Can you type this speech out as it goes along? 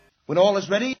When all is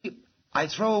ready, I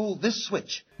throw this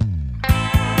switch.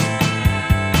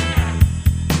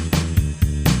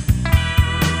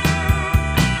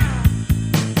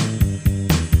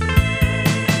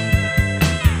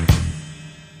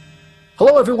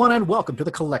 Hello, everyone, and welcome to the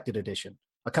Collected Edition,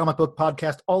 a comic book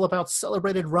podcast all about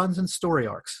celebrated runs and story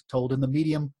arcs told in the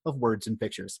medium of words and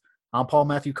pictures. I'm Paul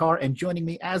Matthew Carr, and joining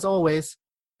me, as always,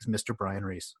 is Mr. Brian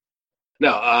Reese.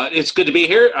 No, it's good to be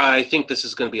here. I think this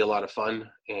is going to be a lot of fun,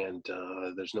 and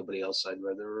there's nobody else I'd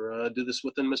rather do this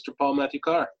with than Mr. Paul Matthew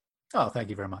Carr. Oh, thank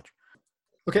you very much.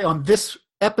 Okay, on this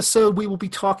episode, we will be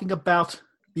talking about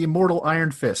the Immortal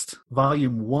Iron Fist,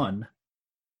 Volume 1.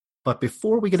 But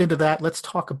before we get into that, let's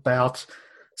talk about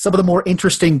some of the more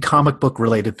interesting comic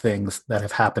book-related things that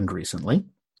have happened recently.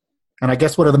 And I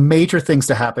guess one of the major things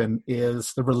to happen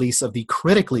is the release of the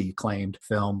critically acclaimed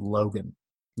film Logan.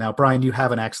 Now, Brian, you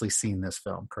haven't actually seen this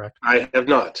film, correct? I have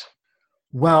not.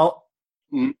 Well,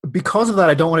 because of that,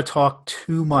 I don't want to talk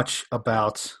too much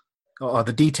about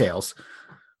the details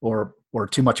or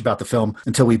too much about the film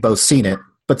until we've both seen it.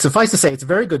 But suffice to say, it's a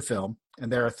very good film,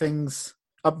 and there are things...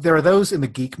 there are those in the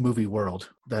geek movie world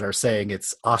that are saying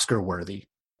it's Oscar-worthy.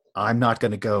 I'm not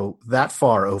going to go that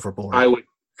far overboard.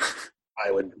 I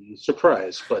would be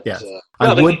surprised, but yes.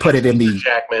 I would put it in the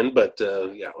Jackman. But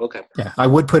yeah, okay. Yeah, I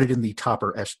would put it in the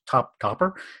topper.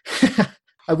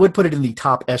 I would put it in the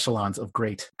top echelons of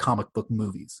great comic book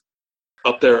movies.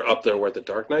 Up there, where the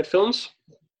Dark Knight films.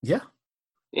 Yeah,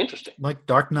 interesting. Like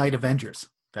Dark Knight Avengers.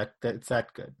 That's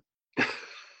that good.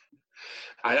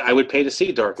 I would pay to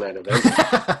see Dark Knight Avengers.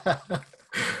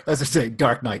 As I say,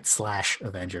 Dark Knight /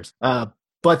 Avengers.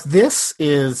 But this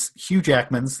is Hugh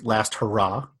Jackman's last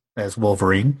hurrah as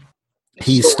Wolverine.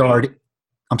 He starred...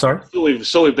 I'm sorry?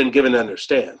 So we've been given to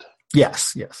understand.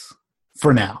 Yes.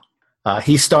 For now.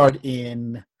 He starred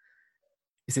in...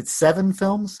 Is it 7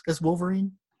 films as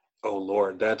Wolverine? Oh,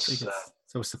 Lord. That's...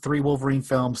 So it's the 3 Wolverine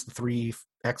films, the 3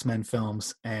 X-Men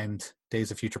films, and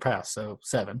Days of Future Past. So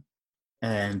 7.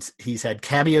 And he's had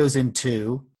cameos in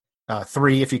 2,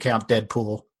 3 if you count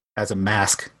Deadpool as a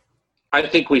mask. I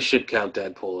think we should count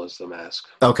Deadpool as the mask.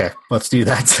 Okay, let's do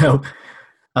that.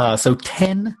 So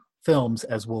 10 films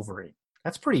as Wolverine.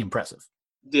 That's pretty impressive.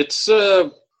 It's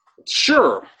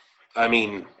sure. I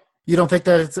mean, you don't think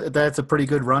that's a pretty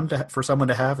good run for someone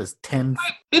to have? Is 10?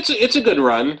 It's a good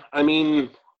run. I mean,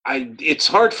 it's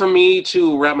hard for me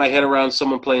to wrap my head around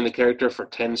someone playing the character for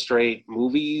 10 straight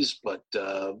movies, but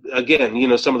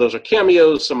again, some of those are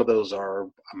cameos, some of those are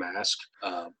a mask.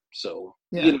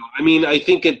 Yeah. I mean, I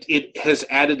think it has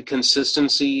added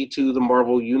consistency to the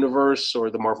Marvel universe or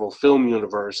the Marvel film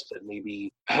universe that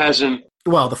maybe hasn't.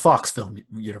 Well, the Fox film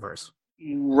universe.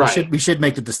 Right. We should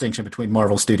make the distinction between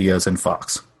Marvel Studios and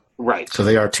Fox. Right. So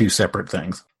they are 2 separate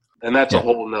things. And that's a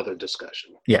whole nother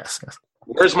discussion. Yes.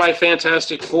 Where's my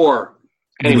Fantastic Four?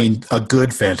 Anyway. You mean a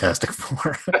good Fantastic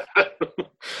Four?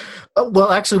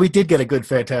 Well, actually, we did get a good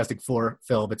Fantastic Four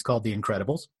film. It's called The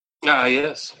Incredibles. Ah,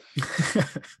 yes.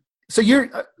 So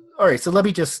all right. So let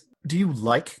me do you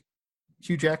like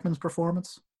Hugh Jackman's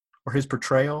performance or his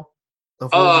portrayal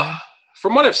of Wolverine?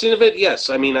 From what I've seen of it, yes.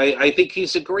 I mean, I think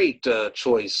he's a great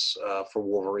choice for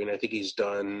Wolverine. I think he's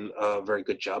done a very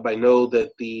good job. I know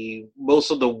that most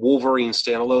of the Wolverine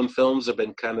standalone films have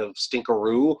been kind of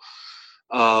stinkeroo.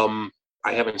 I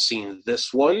haven't seen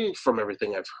this one. From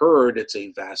everything I've heard, it's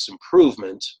a vast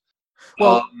improvement.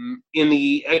 Well, in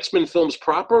the X-Men films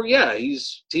proper, yeah,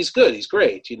 he's good. He's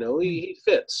great. He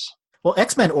fits. Well,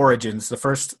 X-Men Origins, the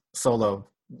first solo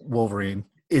Wolverine,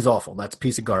 is awful. That's a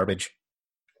piece of garbage.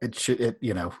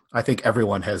 I think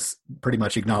everyone has pretty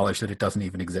much acknowledged that it doesn't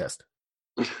even exist.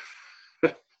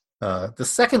 The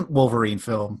second Wolverine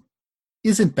film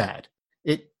isn't bad.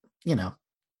 It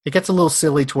gets a little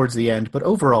silly towards the end, but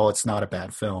overall it's not a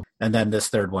bad film. And then this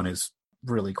third one is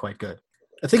really quite good.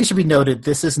 I think it should be noted,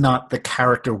 this is not the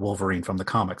character Wolverine from the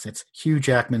comics. It's Hugh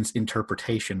Jackman's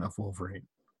interpretation of Wolverine.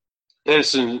 And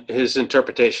it's his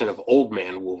interpretation of Old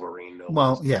Man Wolverine. No?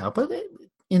 Well, yeah, but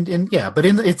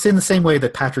it's in the same way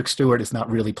that Patrick Stewart is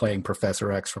not really playing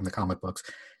Professor X from the comic books.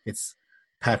 It's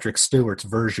Patrick Stewart's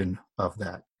version of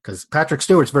that, because Patrick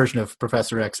Stewart's version of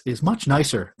Professor X is much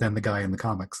nicer than the guy in the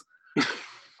comics.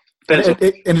 In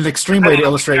an extreme way to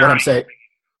illustrate what I'm saying,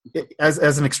 as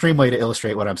an extreme way to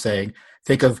illustrate what I'm saying,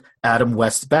 think of Adam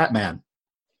West's Batman.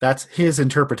 That's his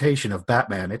interpretation of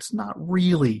Batman. It's not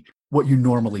really what you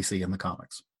normally see in the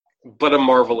comics. But a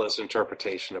marvelous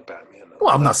interpretation of Batman.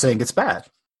 Well, I'm not saying it's bad.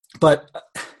 But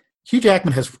Hugh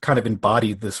Jackman has kind of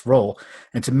embodied this role.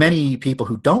 And to many people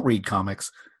who don't read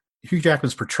comics, Hugh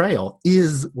Jackman's portrayal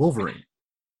is Wolverine.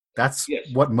 That's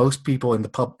what most people in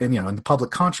the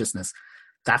public consciousness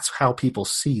that's how people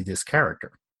see this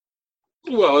character.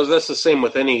 Well, that's the same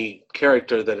with any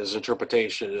character that is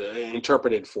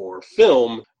interpreted for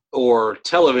film or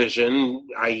television,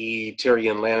 i.e.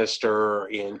 Tyrion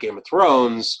Lannister in Game of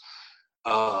Thrones.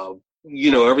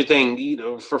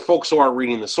 Everything, for folks who aren't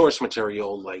reading the source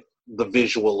material, like the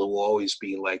visual will always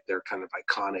be like their kind of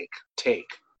iconic take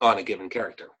on a given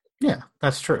character. Yeah,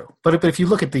 that's true. But if you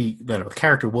look at the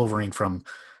character Wolverine from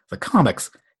the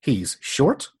comics, he's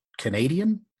short,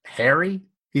 Canadian, hairy.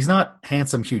 He's not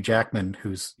handsome Hugh Jackman,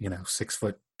 who's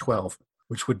 6'12",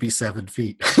 which would be 7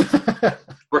 feet.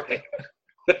 Right.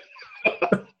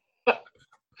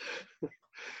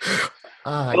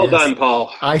 Well done,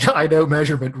 Paul. I know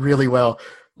measurement really well.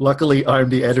 Luckily, I'm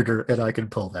the editor, and I can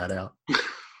pull that out.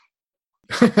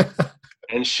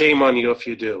 And shame on you if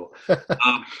you do.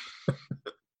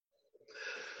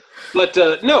 It's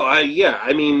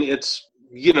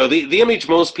the image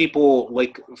most people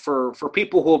like for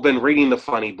people who have been reading the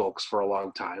funny books for a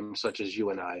long time, such as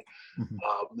you and I.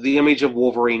 Mm-hmm. The image of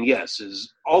Wolverine, yes,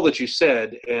 is all that you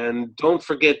said, and don't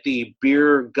forget the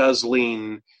beer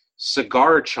guzzling,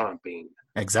 cigar chomping.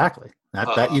 Exactly.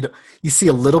 You see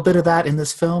a little bit of that in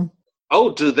this film.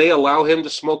 Oh, do they allow him to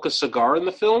smoke a cigar in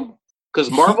the film? Because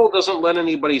Marvel doesn't let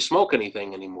anybody smoke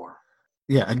anything anymore.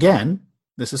 Yeah, again,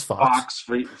 this is Fox.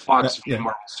 Fox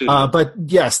Marvel Studios. But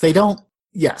yes, they don't.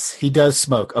 Yes, he does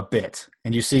smoke a bit,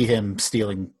 and you see him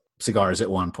stealing cigars at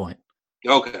one point.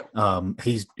 Okay.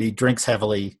 He drinks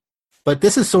heavily, but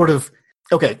this is sort of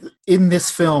okay. In this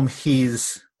film,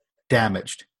 he's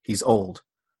damaged. He's old.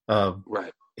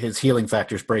 Right. His healing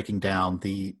factor's breaking down.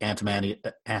 The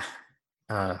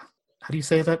how do you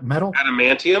say that? Metal?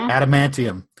 Adamantium?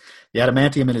 Adamantium. The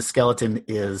adamantium in his skeleton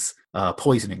is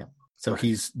poisoning him. So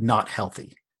he's not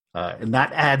healthy. And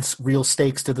that adds real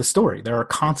stakes to the story. There are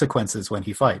consequences when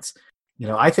he fights.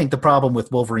 I think the problem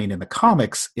with Wolverine in the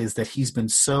comics is that he's been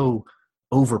so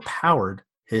overpowered.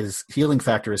 His healing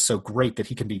factor is so great that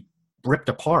he can be ripped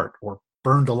apart or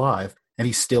burned alive, and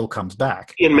he still comes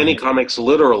back. In many comics,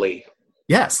 literally.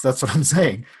 Yes, that's what I'm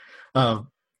saying.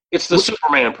 It's the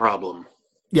Superman problem.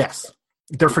 Yes.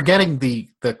 They're forgetting the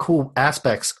cool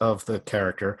aspects of the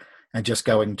character and just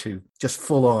going to just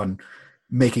full on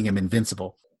making him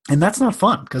invincible. And that's not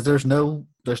fun because there's no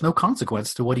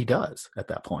consequence to what he does at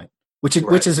that point, which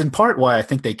is in part why I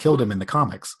think they killed him in the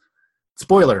comics.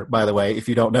 Spoiler, by the way, if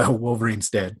you don't know, Wolverine's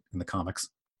dead in the comics,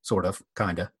 sort of,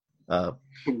 kind of.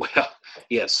 Well,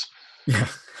 yes. Yeah.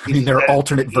 I mean, there are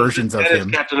alternate versions of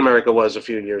him. Captain America was a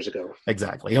few years ago.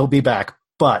 Exactly. He'll be back.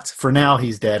 But for now,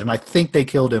 he's dead. And I think they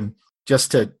killed him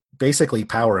just to basically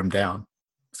power him down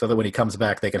so that when he comes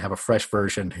back, they can have a fresh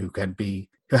version who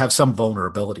have some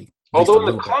vulnerability. Although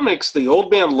in the comics, the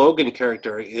Old Man Logan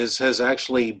character has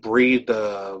actually breathed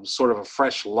sort of a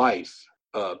fresh life,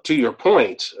 to your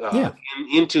point,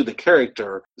 into the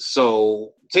character.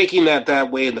 So taking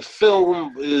that way in the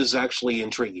film is actually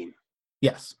intriguing.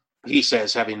 Yes. He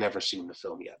says, having never seen the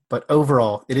film yet. But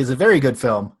overall, it is a very good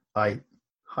film. I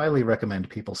highly recommend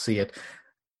people see it.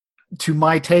 To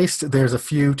my taste, there's a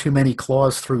few too many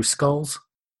claws through skulls,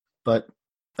 but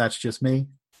that's just me.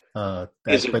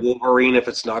 Is it Wolverine if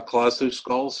it's not claws through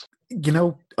skulls?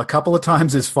 A couple of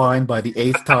times is fine. By the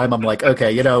 8th time, I'm like,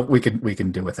 okay, we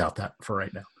can do without that for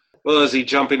right now. Well, is he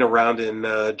jumping around in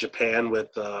Japan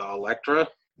with Elektra?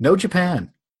 No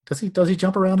Japan. Does he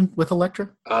jump around with Elektra?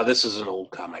 This is an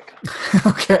old comic.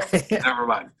 Okay. Never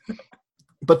mind.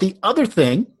 But the other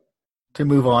thing, to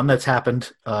move on, that's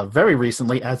happened very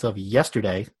recently, as of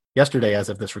yesterday as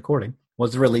of this recording,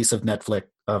 was the release of the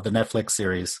Netflix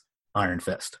series Iron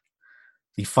Fist,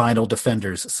 the final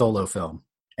Defenders solo film.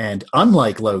 And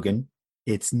unlike Logan,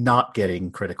 it's not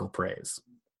getting critical praise.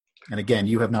 And again,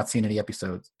 you have not seen any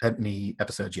episodes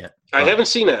yet. I haven't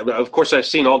seen it. Of course, I've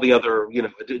seen all the other.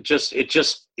 It just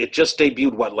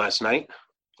debuted last night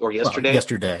or yesterday? Well,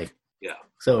 yesterday. Yeah.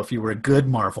 So if you were a good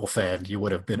Marvel fan, you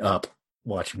would have been up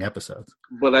watching episodes.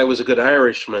 But I was a good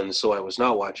Irishman, so I was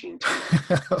not watching.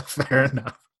 Fair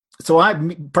enough. So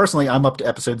I'm up to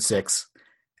episode 6,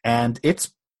 and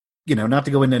it's not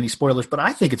to go into any spoilers, but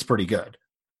I think it's pretty good.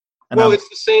 And it's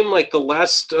the same like the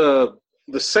last.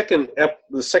 The second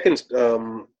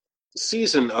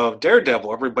season of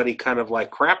Daredevil, everybody kind of like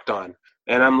crapped on,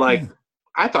 and I'm like,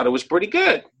 I thought it was pretty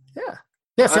good. Yeah.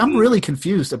 Yes, I'm really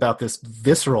confused about this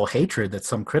visceral hatred that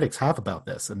some critics have about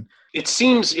this, and it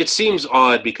seems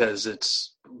odd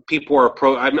because people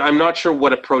are I'm not sure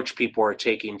what approach people are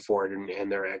taking for it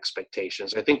and their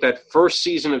expectations. I think that first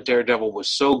season of Daredevil was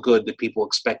so good that people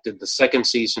expected the second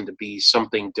season to be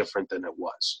something different than it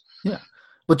was. Yeah.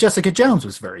 Well, Jessica Jones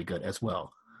was very good as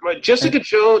well. Right, Jessica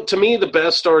Jones, to me, the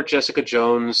best are Jessica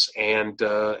Jones and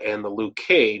the Luke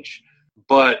Cage,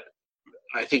 but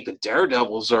I think the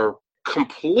Daredevils are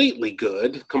completely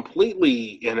good,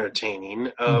 completely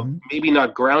entertaining. Maybe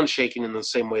not ground shaking in the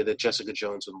same way that Jessica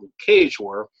Jones and Luke Cage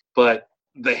were, but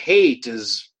the hate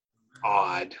is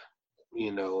odd.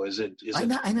 You know, is it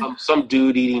I know. Some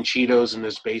dude eating Cheetos in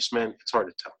his basement? It's hard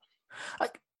to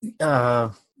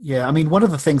tell. Yeah, I mean, one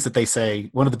of the things that they say,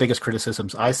 one of the biggest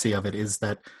criticisms I see of it is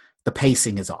that the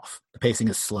pacing is off. The pacing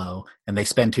is slow, and they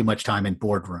spend too much time in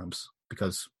boardrooms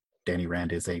because Danny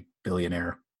Rand is a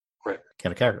billionaire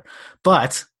kind of character.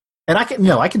 But, and I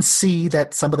can see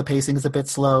that some of the pacing is a bit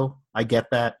slow. I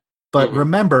get that. But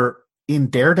remember,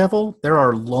 in Daredevil, there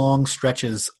are long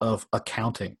stretches of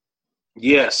accounting.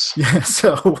 Yes. Yeah,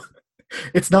 so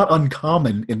it's not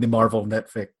uncommon in the Marvel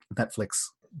Netflix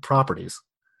properties.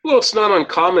 Well, it's not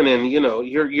uncommon, and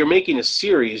you're making a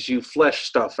series. You flesh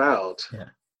stuff out. Yeah.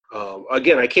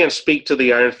 Again, I can't speak to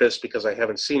the Iron Fist because I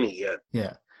haven't seen it yet.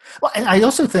 Yeah. Well, and I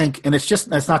also think, and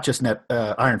it's not just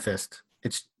Iron Fist.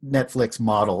 It's Netflix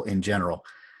model in general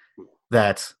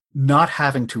that not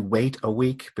having to wait a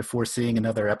week before seeing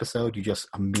another episode, you just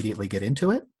immediately get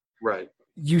into it. Right.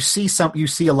 You see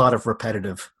a lot of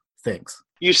repetitive things.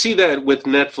 You see that with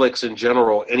Netflix in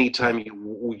general. Anytime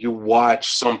you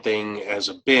watch something as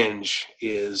a binge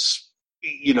is,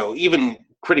 even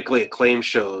critically acclaimed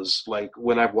shows, like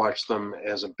when I've watched them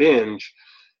as a binge,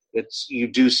 you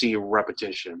do see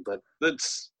repetition, but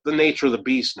that's the nature of the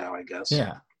beast now, I guess.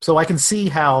 Yeah. So I can see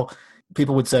how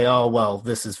people would say, oh, well,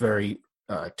 this is very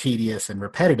tedious and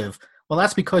repetitive. Well,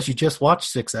 that's because you just watched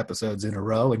 6 episodes in a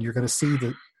row, and you're going to see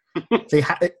that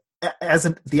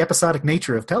the episodic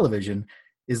nature of television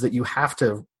is that you have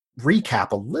to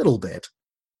recap a little bit.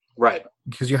 Right.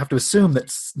 Because you have to assume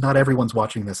that not everyone's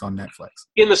watching this on Netflix.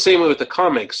 In the same way with the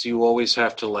comics, you always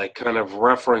have to kind of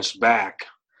reference back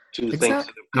to things that have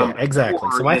come before. Exactly.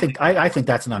 So I think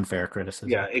that's an unfair criticism.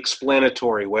 Yeah,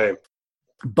 explanatory way.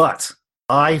 But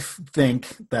I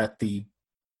think that the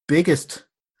biggest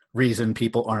reason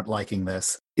people aren't liking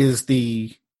this is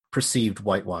the perceived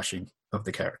whitewashing of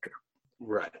the character.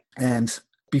 Right. And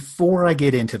before I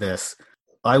get into this,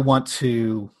 I want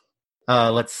to,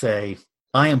 let's say,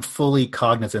 I am fully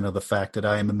cognizant of the fact that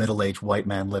I am a middle-aged white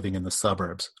man living in the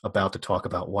suburbs about to talk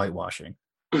about whitewashing.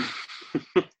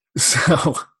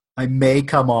 So I may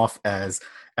come off as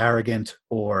arrogant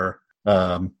or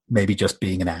maybe just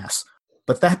being an ass.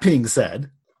 But that being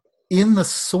said, in the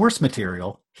source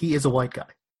material, he is a white guy.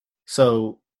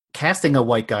 So casting a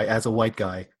white guy as a white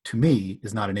guy, to me,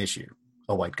 is not an issue.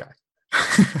 A white guy.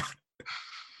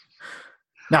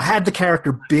 Now, had the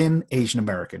character been Asian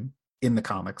American in the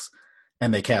comics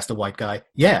and they cast a white guy,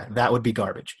 yeah, that would be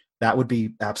garbage. That would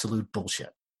be absolute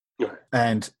bullshit. Right.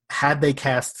 And had they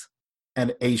cast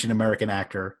an Asian American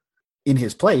actor in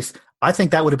his place, I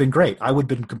think that would have been great. I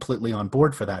would have been completely on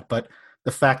board for that. But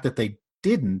the fact that they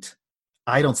didn't,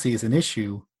 I don't see as an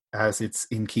issue, as it's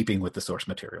in keeping with the source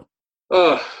material.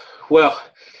 Well,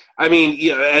 I mean,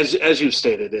 as you've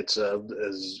stated, it's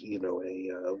as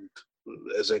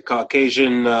a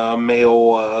Caucasian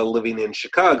male living in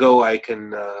Chicago, I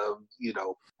can,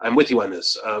 I'm with you on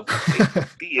this.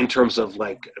 In terms of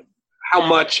how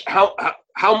much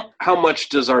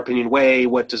does our opinion weigh?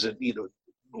 What does it,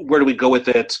 where do we go with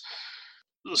it?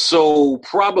 So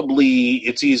probably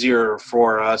it's easier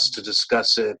for us to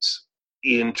discuss it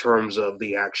in terms of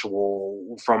the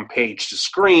actual from page to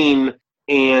screen,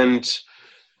 and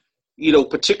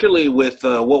particularly with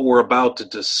what we're about to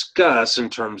discuss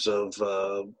in terms of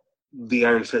the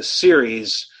Iron Fist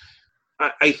series.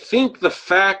 I think the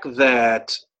fact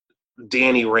that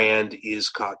Danny Rand is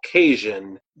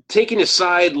Caucasian, taking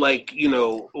aside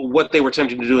what they were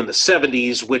attempting to do in the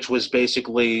 70s, which was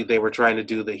basically they were trying to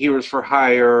do the Heroes for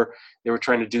Hire, they were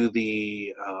trying to do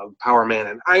the Power Man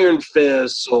and Iron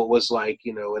Fist, so it was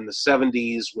in the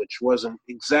 70s, which wasn't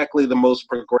exactly the most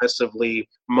progressively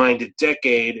minded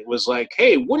decade. It was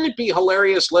hey, wouldn't it be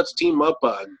hilarious, let's team up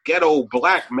a ghetto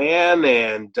black man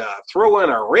and throw in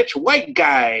a rich white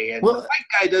guy, and the white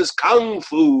guy does kung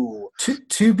fu.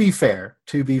 To be fair,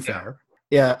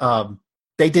 yeah,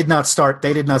 they did not start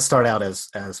out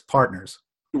as partners,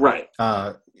 right?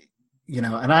 And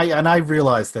I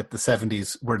realized that the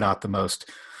 70s were not the most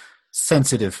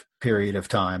sensitive period of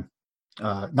time,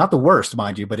 not the worst,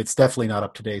 mind you, but it's definitely not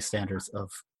up to today's standards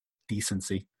of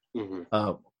decency.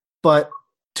 Mm-hmm. But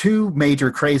 2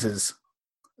 major crazes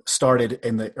started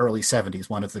in the early 70s.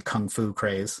 One is the kung fu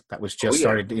craze that was just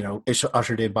started,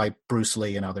 ushered in by Bruce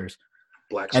Lee and others,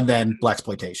 and then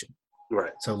blaxploitation.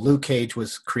 Right. So Luke Cage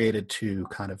was created to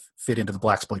kind of fit into the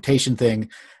blaxploitation thing,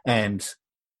 and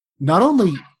not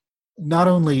only not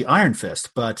only Iron Fist,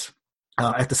 but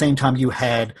at the same time you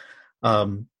had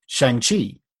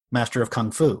Shang-Chi, Master of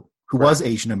Kung Fu, who was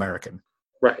Asian American.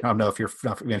 Right. I don't know if you're,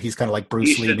 he's kind of like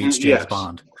Bruce Lee meets James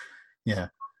Bond. Yeah.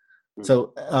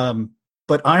 So,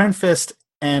 but Iron Fist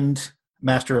and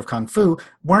Master of Kung Fu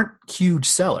weren't huge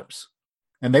sellers.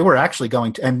 And they were actually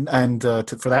going to, and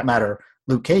for that matter,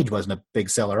 Luke Cage wasn't a big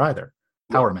seller either.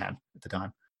 Power Man at the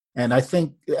time. And I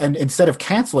think, and instead of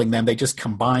canceling them, they just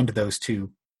combined those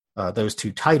two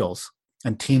titles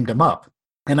and teamed them up.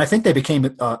 And I think they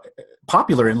became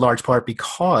popular in large part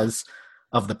because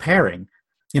of the pairing.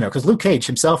 Because Luke Cage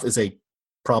himself is a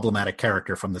problematic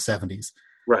character from the 70s.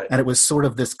 Right. And it was sort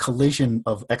of this collision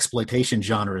of exploitation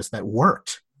genres that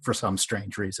worked for some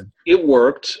strange reason. It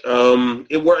worked.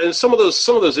 It worked, and some of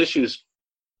those issues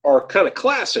are kind of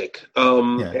classic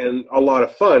and a lot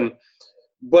of fun.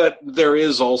 But there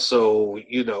is also,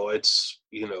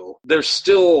 there's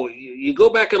still, you go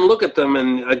back and look at them,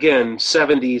 and again,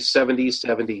 70s.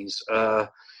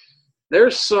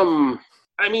 There's some,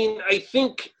 I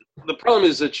think the problem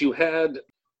is that you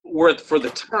were for the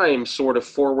time sort of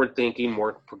forward-thinking,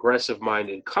 more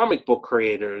progressive-minded comic book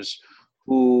creators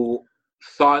who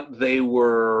thought they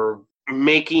were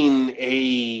making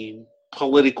a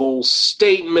political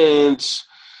statement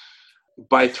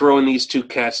by throwing these two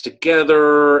cats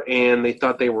together, and they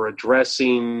thought they were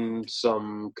addressing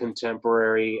some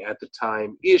contemporary, at the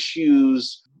time,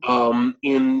 issues.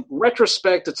 In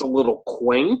retrospect, it's a little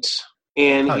quaint,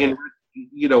 and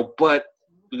but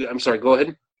I'm sorry, go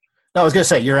ahead. No, I was going to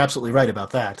say, you're absolutely right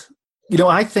about that.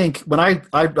 I think when I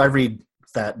read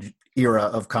that era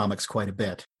of comics quite a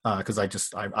bit, because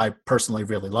I personally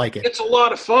really like it. It's a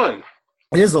lot of fun.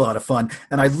 It is a lot of fun.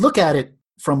 And I look at it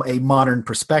from a modern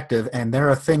perspective, and there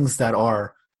are things that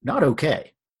are not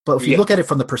okay. But if you look at it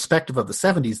from the perspective of the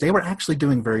 70s, they were actually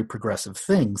doing very progressive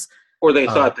things. Or they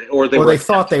thought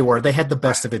they were. They had the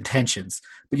best of intentions.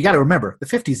 But you got to remember, the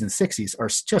 50s and 60s are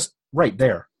just right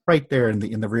there in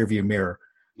the rearview mirror.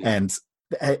 And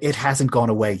it hasn't gone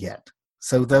away yet.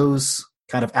 So those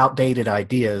kind of outdated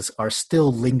ideas are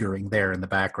still lingering there in the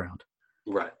background.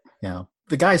 Right.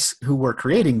 The guys who were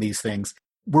creating these things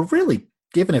were really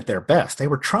giving it their best. They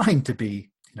were trying to be,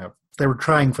 they were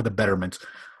trying for the betterment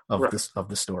of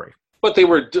the story. But they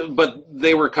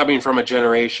were coming from a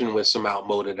generation with some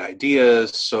outmoded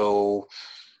ideas, so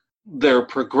their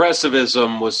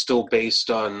progressivism was still based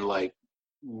on like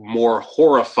more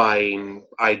horrifying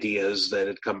ideas that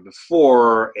had come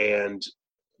before, and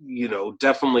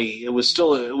definitely it was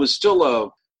still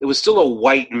a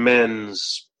white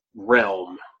men's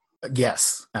realm.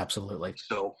 Yes, absolutely.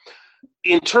 So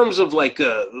in terms of like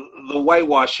the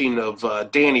whitewashing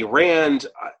of Danny Rand,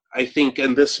 I think,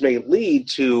 and this may lead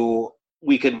to,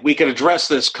 we can address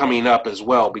this coming up as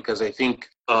well, because I think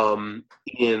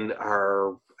in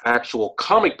our actual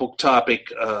comic book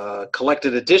topic,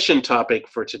 collected edition topic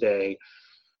for today,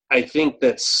 I think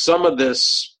that some of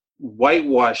this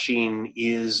whitewashing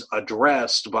is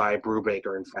addressed by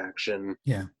Brubaker and Faction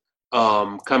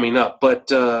coming up.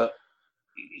 But,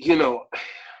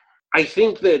 I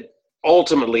think that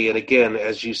ultimately, and again,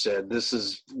 as you said, this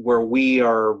is where we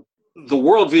are, the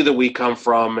worldview that we come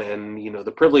from and,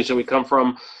 the privilege that we come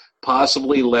from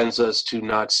possibly lends us to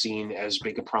not seeing as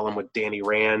big a problem with Danny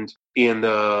Rand in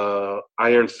the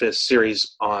Iron Fist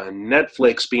series on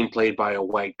Netflix being played by a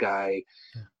white guy.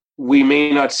 We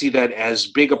may not see that as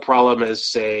big a problem as,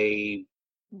 say,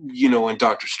 in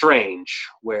Doctor Strange,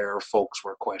 where folks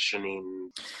were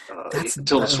questioning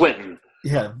Tilda Swinton.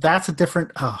 Yeah, that's a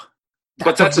different...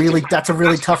 That's a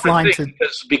really tough line to...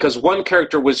 Because one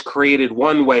character was created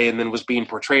one way and then was being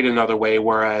portrayed another way,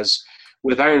 whereas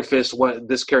with Iron Fist,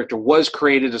 this character was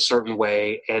created a certain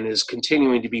way and is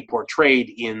continuing to be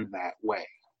portrayed in that way.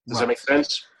 Does that make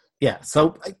sense? Yeah,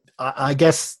 so I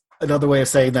guess another way of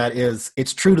saying that is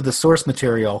it's true to the source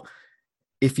material.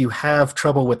 If you have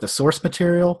trouble with the source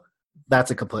material,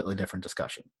 that's a completely different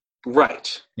discussion.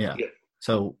 Right. Yeah.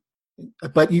 So,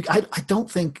 but I don't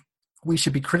think we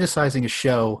should be criticizing a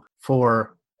show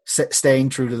for staying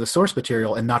true to the source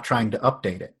material and not trying to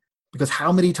update it. Because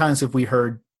how many times have we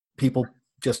heard people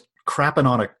just crapping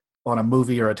on a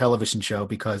movie or a television show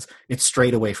because it's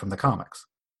strayed away from the comics?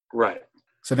 Right.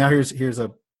 So now here's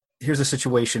a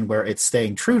situation where it's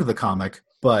staying true to the comic,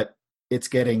 but it's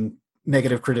getting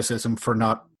negative criticism for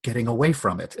not getting away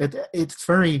from it. It's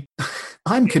very...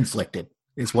 I'm conflicted,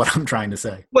 is what I'm trying to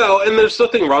say. Well, and there's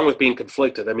nothing wrong with being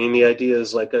conflicted. I mean, the idea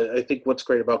is, like, I think what's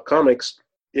great about comics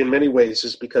in many ways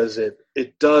is because it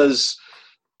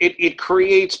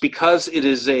creates, because it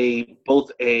is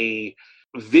both a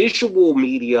visual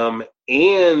medium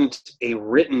and a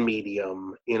written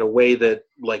medium in a way that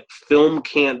like film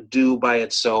can't do by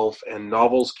itself and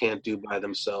novels can't do by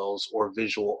themselves or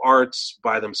visual arts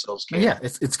by themselves can't. Yeah,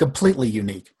 it's completely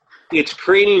unique. It's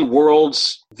creating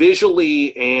worlds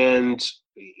visually and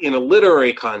in a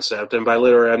literary concept, and by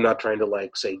literary I'm not trying to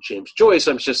like say James Joyce,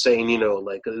 I'm just saying, you know,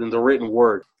 like in the written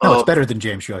word. No, it's better than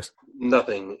James Joyce.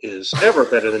 Nothing is ever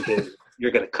better than James.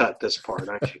 You're going to cut this part,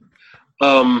 aren't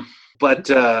you? But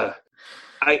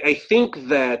I think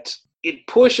that it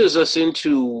pushes us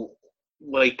into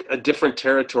like a different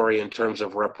territory in terms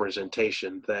of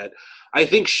representation that I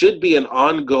think should be an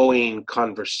ongoing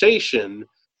conversation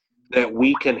that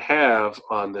we can have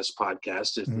on this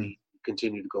podcast if we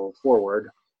continue to go forward.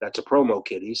 That's a promo,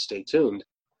 kiddies. Stay tuned.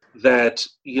 That,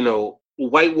 you know,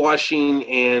 whitewashing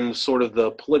and sort of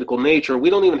the political nature,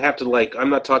 we don't even have to like, I'm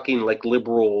not talking like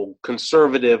liberal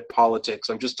conservative politics.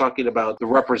 I'm just talking about the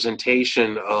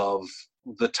representation of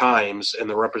the times and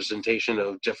the representation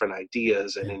of different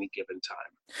ideas at any given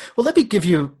time. Well, let me give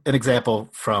you an example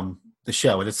from the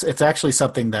show. And it's actually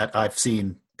something that I've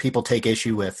seen people take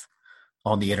issue with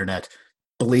on the internet.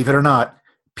 Believe it or not,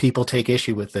 people take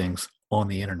issue with things on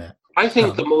the internet. I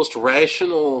think the most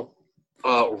rational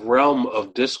realm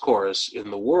of discourse in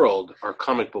the world are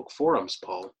comic book forums,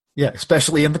 Paul. Yeah,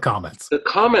 especially in the comments. The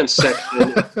comments section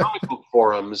in comic book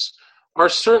forums are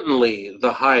certainly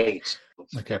the height of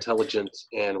intelligence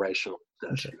and rational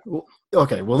discussion.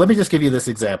 Okay, well, let me just give you this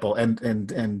example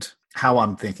and how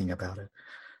I'm thinking about it.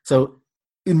 So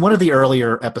in one of the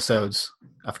earlier episodes,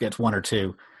 I forget, 1 or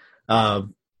 2,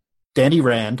 Danny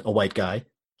Rand, a white guy,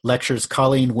 lectures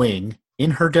Colleen Wing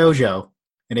in her dojo,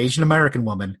 an Asian American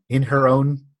woman in her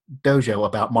own dojo,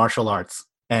 about martial arts.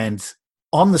 And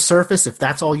on the surface, if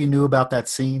that's all you knew about that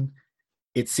scene,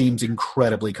 it seems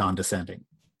incredibly condescending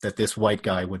that this white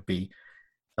guy would be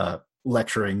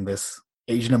lecturing this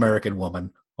Asian American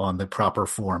woman on the proper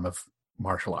form of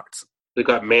martial arts. They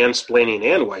got mansplaining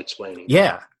and whitesplaining.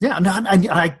 Yeah. No,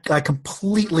 I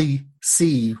completely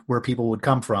see where people would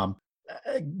come from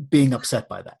being upset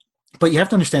by that. But you have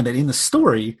to understand that in the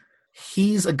story,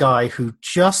 he's a guy who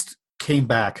just came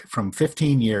back from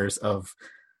 15 years of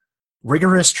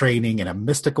rigorous training in a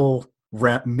mystical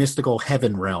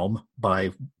heaven realm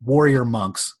by warrior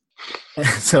monks.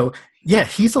 So, yeah,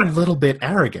 he's a little bit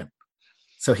arrogant.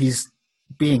 So he's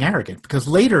being arrogant because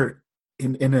later,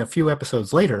 in a few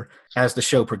episodes later, as the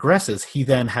show progresses, he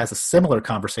then has a similar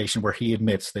conversation where he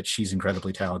admits that she's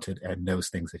incredibly talented and knows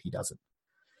things that he doesn't.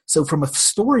 So from a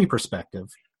story perspective,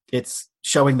 it's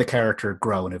showing the character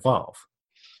grow and evolve.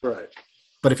 Right.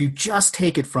 But if you just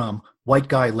take it from white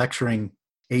guy lecturing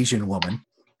Asian woman,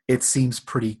 it seems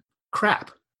pretty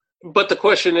crap. But the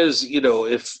question is, you know,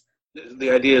 if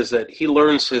the idea is that he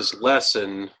learns his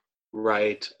lesson,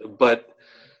 right? But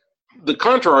the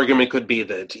counter-argument could be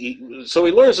that he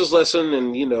learns his lesson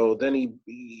and, you know, then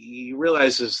he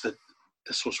realizes that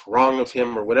this was wrong of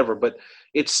him or whatever, but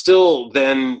it's still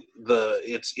then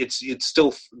that's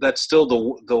still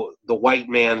the white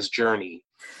man's journey,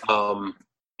 and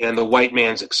the white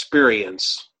man's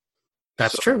experience.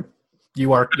 That's true.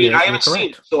 You are. I mean, I haven't seen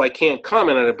it, so I can't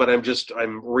comment on it, but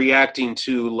I'm reacting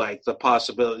to like the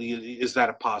possibility. Is that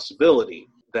a possibility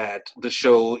that the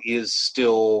show is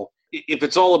still? If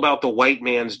it's all about the white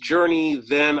man's journey,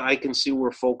 then I can see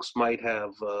where folks might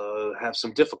have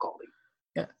some difficulty.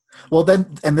 Yeah. Well,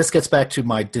 then, and this gets back to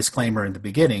my disclaimer in the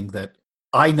beginning that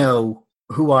I know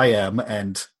who I am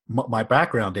and my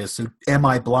background is. So am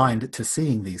I blind to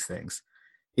seeing these things?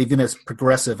 Even as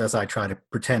progressive as I try to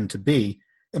pretend to be,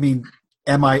 I mean,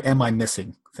 am I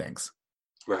missing things?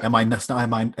 Right. Am I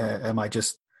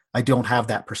just, I don't have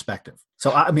that perspective.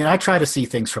 So, I mean, I try to see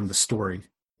things from the story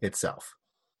itself.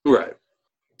 Right.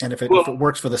 And if it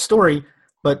works for the story,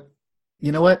 but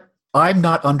you know what? I'm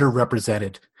not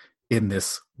underrepresented in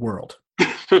this world.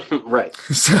 Right.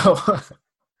 So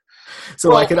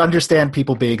I can understand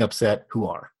people being upset who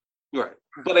are. Right.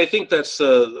 But I think that's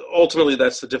ultimately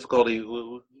that's the difficulty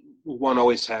one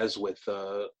always has with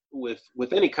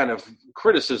any kind of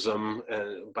criticism,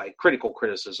 by critical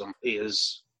criticism,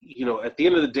 is, you know, at the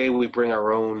end of the day, we bring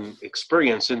our own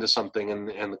experience into something,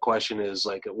 and the question is,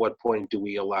 like, at what point do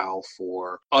we allow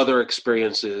for other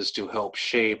experiences to help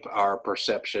shape our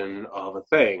perception of a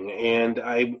thing? And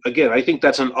I think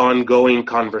that's an ongoing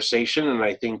conversation, and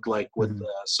I think, like, with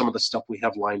some of the stuff we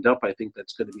have lined up, I think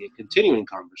that's going to be a continuing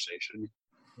conversation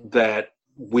that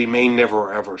we may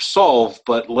never ever solve,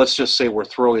 but let's just say we're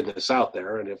throwing this out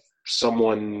there, and if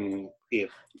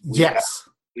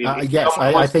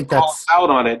I think that's out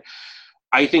on it.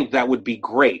 I think that would be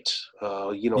great.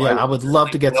 I would love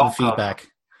to get some feedback.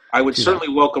 I would certainly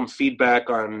welcome feedback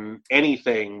on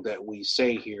anything that we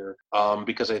say here,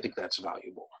 because I think that's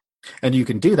valuable. And you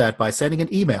can do that by sending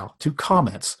an email to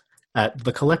comments at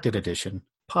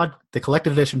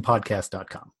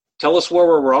thecollectededitionpodcast.com. Tell us where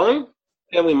we're wrong,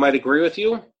 and we might agree with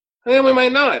you, and we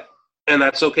might not. And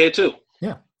that's okay, too.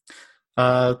 Yeah.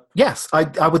 Yes,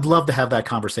 I would love to have that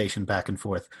conversation back and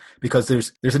forth, because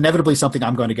there's inevitably something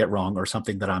I'm going to get wrong or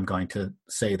something that I'm going to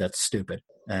say that's stupid.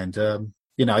 And,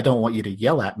 I don't want you to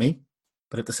yell at me,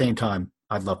 but at the same time,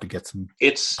 I'd love to get some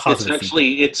positive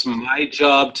feedback. It's my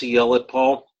job to yell at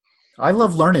Paul. I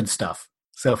love learning stuff.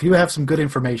 So if you have some good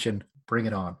information, bring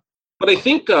it on. But I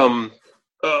think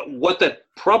what that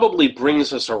probably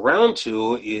brings us around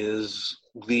to is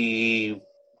the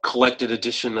collected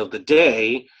edition of the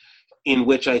day, in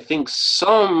which I think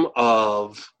some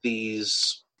of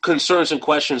these concerns and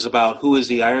questions about who is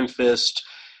the Iron Fist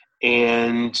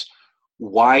and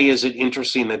why is it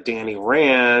interesting that Danny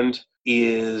Rand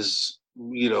is,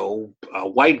 a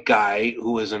white guy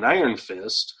who is an Iron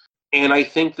Fist. And I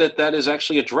think that is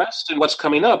actually addressed in what's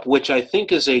coming up, which I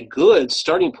think is a good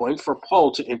starting point for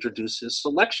Paul to introduce his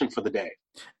selection for the day.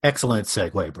 Excellent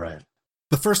segue, Brian.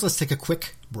 But first, let's take a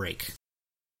quick break.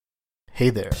 Hey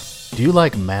there. Do you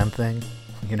like Man-Thing?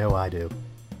 You know I do.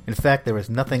 In fact, there is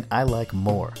nothing I like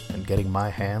more than getting my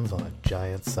hands on a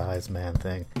giant-sized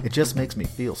Man-Thing. It just makes me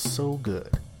feel so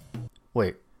good.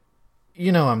 Wait,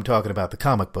 I'm talking about the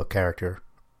comic book character,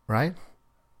 right?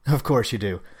 Of course you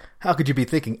do. How could you be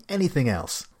thinking anything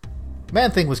else?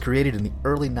 Man-Thing was created in the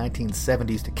early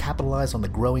 1970s to capitalize on the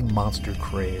growing monster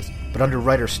craze, but under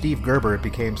writer Steve Gerber it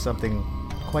became something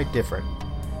quite different.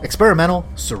 Experimental,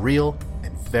 surreal,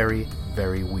 and very,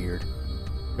 very weird.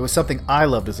 It was something I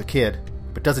loved as a kid,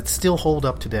 but does it still hold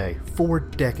up today, 4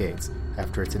 decades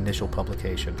after its initial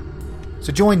publication?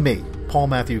 So join me, Paul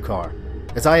Matthew Carr,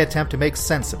 as I attempt to make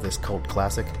sense of this cult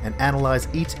classic and analyze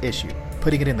each issue,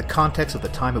 putting it in the context of the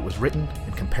time it was written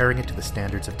and comparing it to the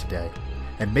standards of today.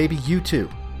 And maybe you too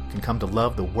can come to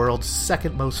love the world's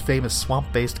second most famous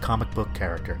swamp-based comic book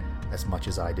character as much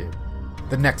as I do.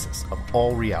 The Nexus of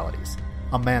All Realities,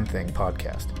 a Man-Thing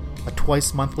podcast, a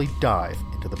twice-monthly dive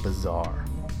into the bizarre.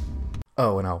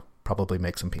 Oh, and I'll probably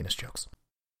make some penis jokes.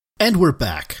 And we're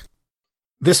back.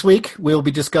 This week, we'll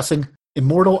be discussing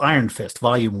Immortal Iron Fist,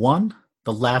 Volume 1,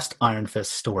 The Last Iron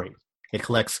Fist Story. It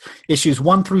collects issues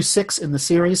 1 through 6 in the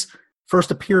series.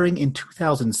 First appearing in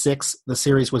 2006, the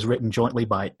series was written jointly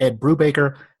by Ed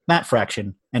Brubaker, Matt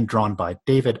Fraction, and drawn by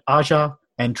David Aja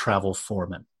and Travel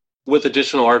Foreman. With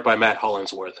additional art by Matt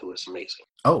Hollingsworth, who is amazing.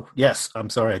 Oh, yes. I'm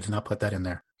sorry, I did not put that in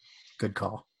there. Good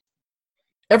call.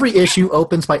 Every issue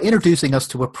opens by introducing us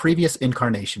to a previous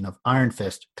incarnation of Iron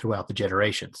Fist throughout the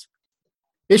generations.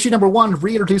 Issue number 1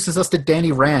 reintroduces us to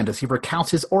Danny Rand as he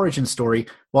recounts his origin story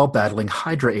while battling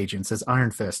Hydra agents as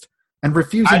Iron Fist and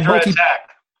refusing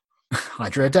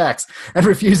Hydra attacks and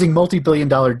refusing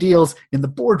multi-billion-dollar deals in the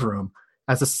boardroom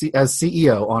as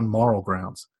CEO on moral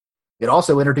grounds. It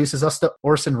also introduces us to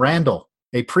Orson Randall,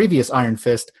 a previous Iron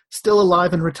Fist still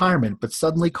alive in retirement but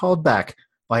suddenly called back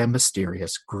by a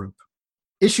mysterious group.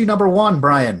 Issue number 1,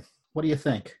 Brian, what do you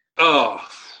think? Oh,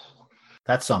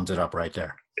 that sums it up right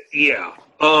there. Yeah.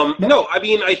 No, I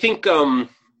mean, I think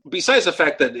besides the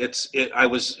fact that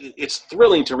it's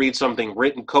thrilling to read something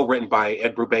co-written by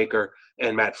Ed Brubaker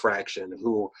and Matt Fraction,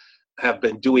 who have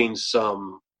been doing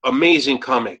some amazing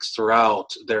comics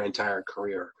throughout their entire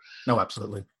career. No,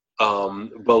 absolutely.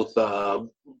 Both from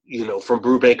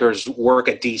Brubaker's work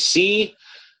at DC,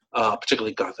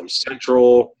 particularly Gotham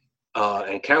Central,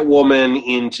 and Catwoman,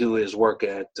 into his work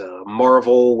at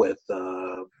Marvel with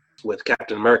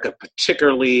Captain America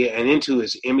particularly, and into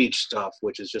his Image stuff,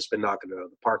 which has just been knocking it out of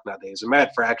the park nowadays. And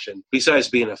Matt Fraction, besides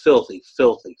being a filthy,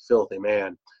 filthy, filthy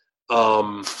man,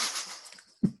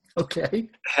 okay,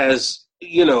 has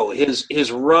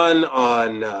his run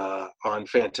on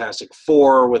Fantastic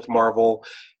Four with Marvel,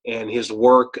 and his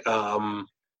work in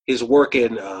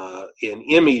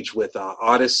Image with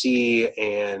Odyssey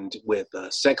and with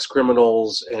Sex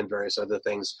Criminals and various other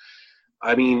things.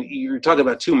 I mean, you're talking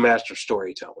about 2 master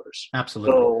storytellers.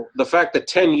 Absolutely. So the fact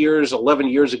that 11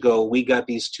 years ago, we got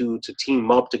these two to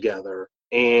team up together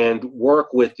and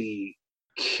work with the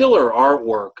killer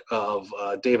artwork of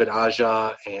David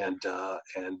Aja and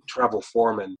Travel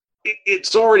Foreman,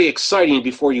 it's already exciting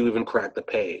before you even crack the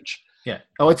page. Yeah.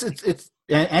 Oh, it's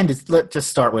let's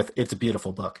just start with, it's a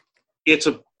beautiful book. It's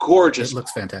a gorgeous. It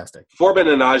looks fantastic. Foreman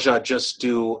and Aja just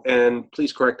do, and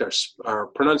please correct our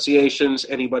pronunciations,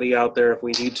 anybody out there, if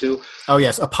we need to. Oh,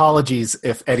 yes. Apologies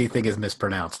if anything is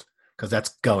mispronounced, because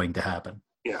that's going to happen.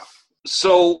 Yeah.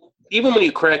 So even when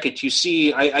you crack it, you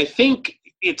see, I think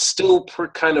it's still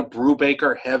kind of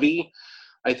Brubaker heavy.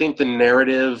 I think the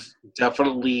narrative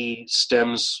definitely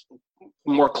stems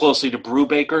more closely to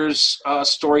Brubaker's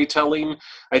storytelling.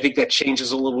 I think that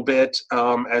changes a little bit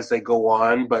as they go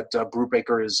on, but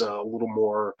Brubaker is a little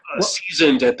more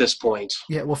seasoned at this point.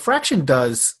 Yeah, well, Fraction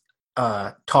does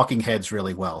talking heads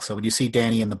really well. So when you see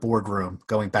Danny in the boardroom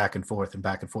going back and forth,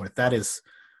 that is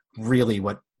really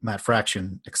what Matt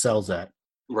Fraction excels at.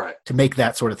 Right. To make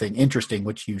that sort of thing interesting,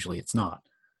 which usually it's not.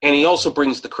 And he also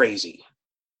brings the crazy.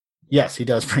 Yes, he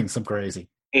does bring some crazy.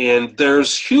 And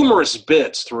there's humorous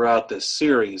bits throughout this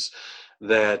series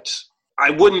that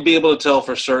I wouldn't be able to tell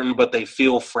for certain, but they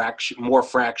feel more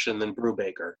Fraction than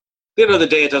Brubaker. At the end of the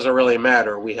day, it doesn't really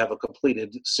matter. We have a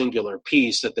completed singular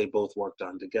piece that they both worked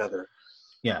on together.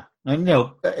 Yeah. And,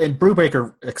 and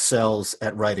Brubaker excels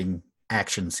at writing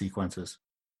action sequences.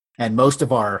 And most of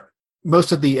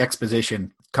the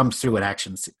exposition comes through an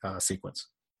action sequence.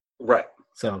 Right.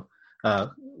 So,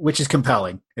 which is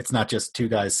compelling. It's not just two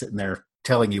guys sitting there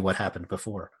telling you what happened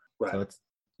before. Right. So it's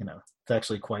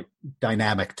actually quite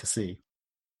dynamic to see.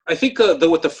 I think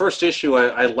with the first issue,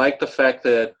 I like the fact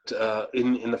that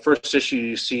in the first issue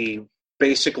you see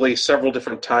basically several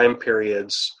different time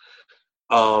periods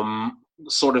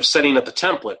sort of setting up the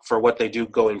template for what they do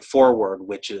going forward,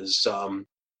 which is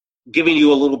giving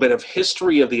you a little bit of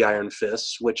history of the Iron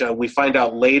Fists, which we find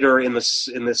out later in this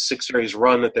 6-series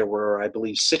run that there were, I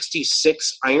believe,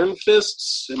 66 Iron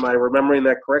Fists. Am I remembering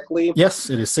that correctly? Yes,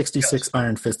 it is 66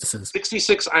 Iron Fistuses.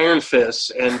 66 Iron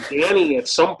Fists, and Danny at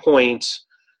some point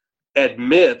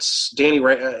admits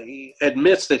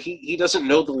that he doesn't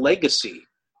know the legacy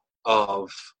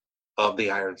of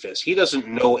the Iron Fist. He doesn't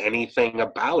know anything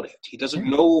about it. He doesn't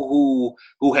know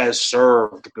who has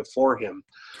served before him.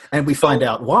 And we find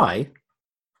out why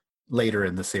later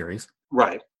in the series.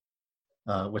 Right.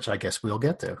 Which I guess we'll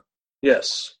get to.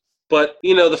 Yes. But,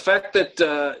 the fact that,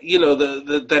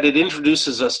 that it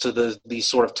introduces us to these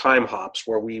sort of time hops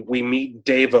where we meet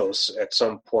Davos at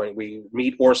some point. We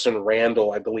meet Orson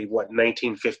Randall, I believe,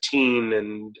 1915,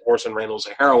 and Orson Randall's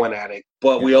a heroin addict.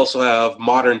 But we also have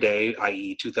modern day,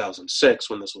 i.e. 2006,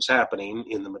 when this was happening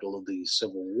in the middle of the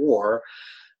Civil War.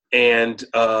 And,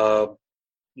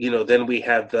 then we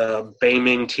had the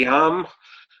Beiming Tian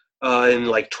in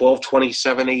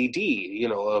 1227 AD,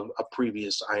 a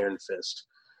previous Iron Fist.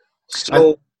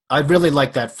 So I really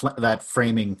like that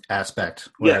framing aspect.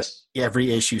 Where yes,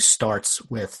 every issue starts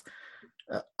with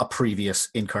a previous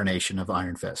incarnation of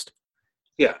Iron Fist.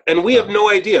 Yeah, and we have no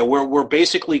idea. We're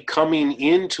basically coming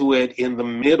into it in the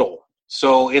middle.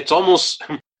 So it's almost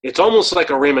like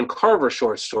a Raymond Carver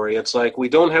short story. It's like we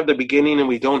don't have the beginning and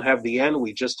we don't have the end.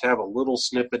 We just have a little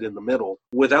snippet in the middle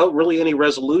without really any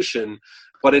resolution,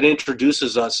 but it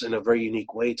introduces us in a very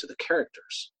unique way to the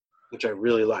characters, which I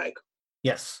really like.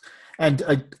 Yes.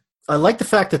 And I like the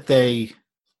fact that they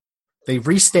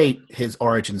restate his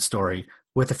origin story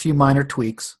with a few minor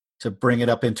tweaks to bring it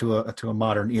up into a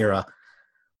modern era.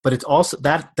 But it's also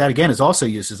that again is also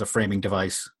used as a framing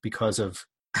device because of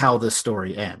how this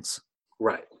story ends.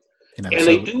 Right.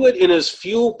 They do it in as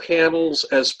few panels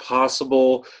as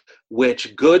possible,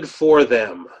 which good for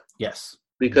them. Yes.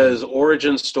 Because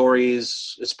origin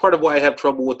stories, it's part of why I have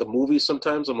trouble with the movies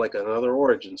sometimes. I'm like, another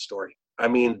origin story. I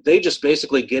mean, they just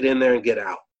basically get in there and get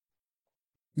out.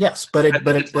 Yes, but at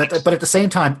the same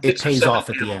time, it pays off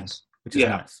at the end, which is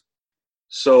nice.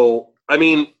 So, I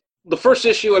mean, the first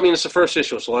issue, it's the first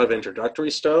issue. It's a lot of introductory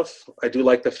stuff. I do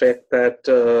like the fact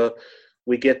that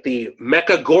we get the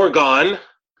Mecha Gorgon.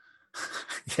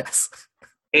 Yes.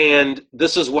 And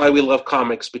this is why we love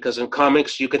comics, because in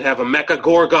comics you can have a Mecha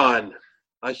Gorgon,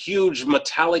 a huge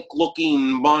metallic-looking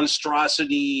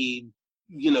monstrosity,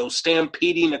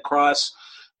 stampeding across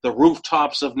the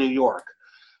rooftops of New York.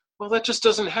 Well, that just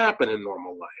doesn't happen in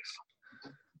normal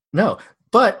life. No,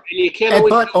 but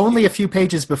only a few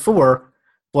pages before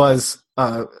was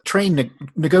train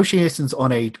negotiations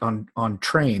on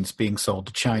trains being sold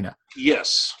to China.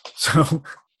 Yes. So,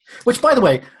 which, by the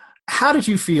way, how did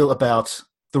you feel about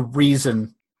the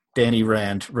reason Danny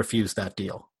Rand refused that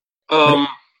deal?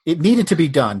 It needed to be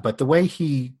done, but the way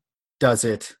he does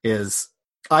it is,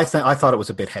 I thought it was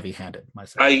a bit heavy-handed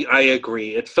myself. I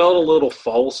agree. It felt a little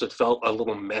false. It felt a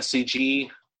little messagey,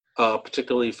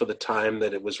 particularly for the time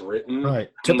that it was written. Right.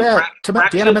 Tibet,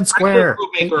 Tiananmen Square.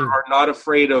 Brubaker are not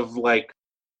afraid of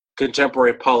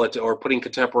contemporary politics or putting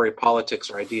contemporary politics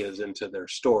or ideas into their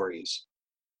stories,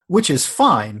 which is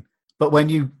fine. But when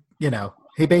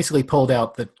he basically pulled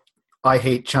out the "I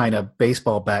hate China"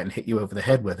 baseball bat and hit you over the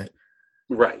head with it.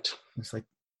 Right. It's like,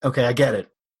 okay, I get it.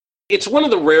 It's one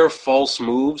of the rare false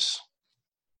moves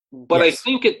But Yes. I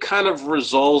think it kind of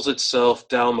resolves itself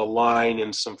down the line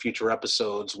in some future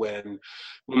episodes when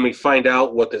we find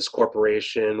out what this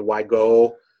corporation,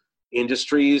 Wago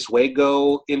Industries,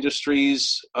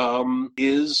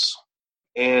 is,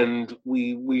 and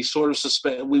we sort of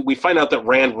suspect we find out that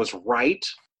Rand was right,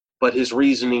 but his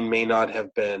reasoning may not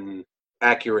have been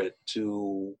accurate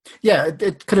to. Yeah,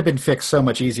 it could have been fixed so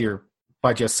much easier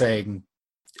by just saying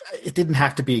it didn't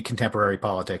have to be contemporary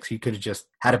politics. He could have just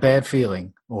had a bad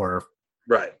feeling or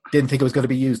Right. didn't think it was going to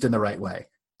be used in the right way.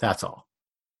 That's all.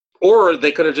 Or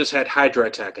they could have just had Hydra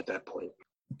attack at that point.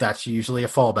 That's usually a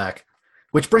fallback.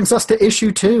 Which brings us to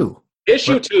issue 2.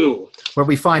 Issue 2. Where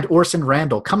we find Orson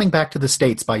Randall coming back to the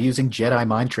States by using Jedi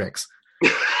mind tricks.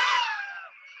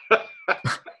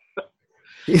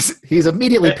 He's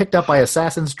immediately picked up by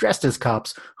assassins dressed as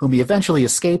cops, whom he eventually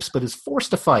escapes but is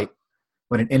forced to fight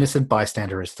when an innocent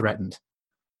bystander is threatened.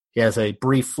 He has a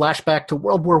brief flashback to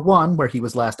World War I, where he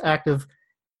was last active,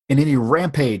 and in a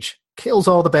rampage, kills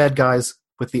all the bad guys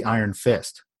with the Iron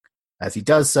Fist. As he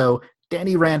does so,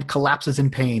 Danny Rand collapses in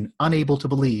pain, unable to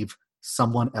believe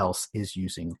someone else is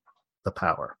using the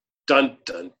power. Dun,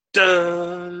 dun,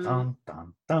 dun. Dun,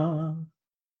 dun, dun.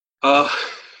 Uh,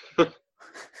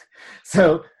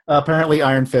 So apparently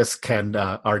Iron Fists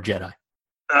are Jedi.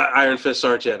 Iron Fists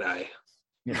are Jedi.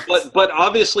 Yes. But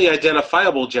obviously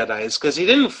identifiable Jedis, because he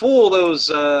didn't fool those...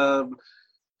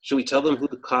 should we tell them who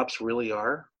the cops really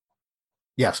are?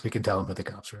 Yes, we can tell them who the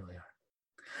cops really are.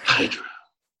 Hydra.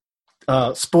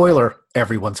 Spoiler,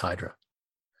 everyone's Hydra.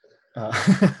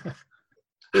 Hydra.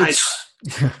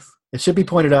 It should be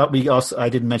pointed out, I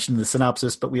didn't mention the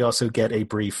synopsis, but we also get a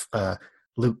brief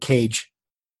Luke Cage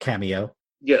cameo.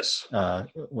 Yes.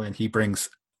 When he brings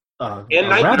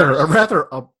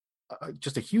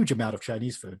just a huge amount of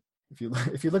Chinese food.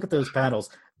 If you look at those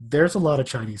panels, there's a lot of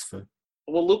Chinese food.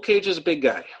 Well, Luke Cage is a big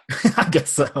guy. I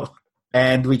guess so.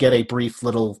 And we get a brief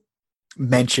little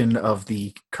mention of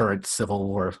the current Civil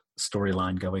War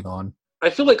storyline going on. I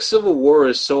feel like Civil War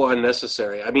is so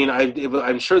unnecessary. I mean,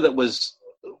 I'm sure that was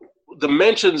the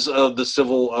mentions of the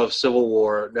Civil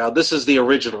War. Now, this is the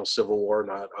original Civil War,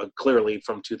 not clearly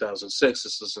from 2006.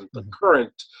 This isn't the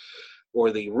current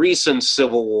or the recent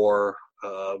Civil War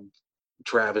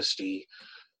travesty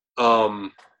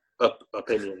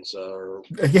opinions.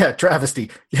 Yeah,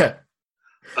 travesty. Yeah.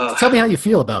 Tell me how you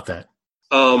feel about that.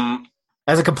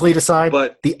 As a complete aside,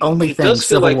 but the only thing does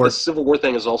feel Civil like War... the Civil War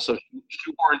thing is also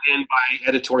shoehorned in by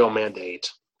editorial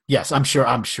mandate. Yes, I'm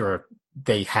sure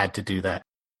they had to do that,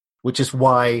 which is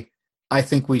why I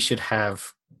think we should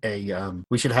have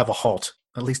a halt,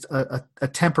 at least a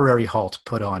temporary halt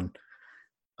put on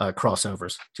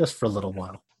crossovers just for a little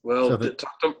while. Well, so that,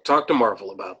 talk to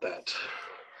Marvel about that.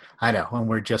 I know, and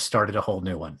we're just started a whole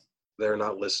new one. They're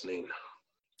not listening.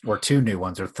 Or 2 new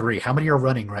ones, or 3. How many are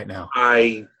running right now?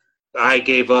 I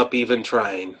gave up even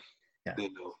trying. Yeah. You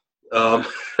know.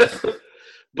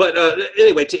 But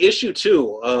anyway, to issue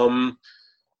 2, I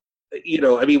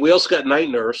mean, we also got Night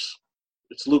Nurse.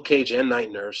 It's Luke Cage and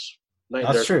Night Nurse.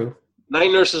 That's true. Night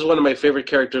Nurse is one of my favorite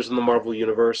characters in the Marvel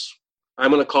Universe.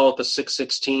 I'm going to call it the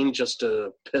 616 just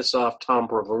to piss off Tom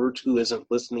Brevoort, who isn't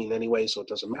listening anyway, so it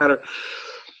doesn't matter.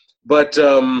 But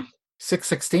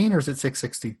 616 or is it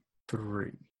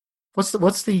 663?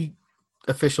 What's the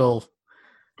official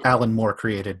Alan Moore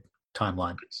created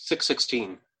timeline?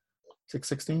 616.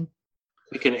 616?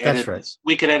 We can edit That's right. this.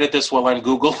 We can edit this while I'm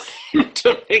Google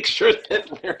to make sure that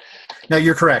we're. No,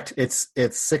 you're correct. It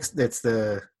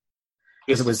was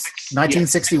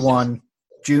 1961,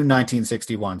 June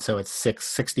 1961, so it's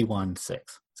 616.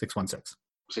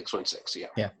 616, yeah.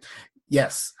 Yeah.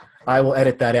 Yes. I will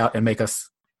edit that out and make us.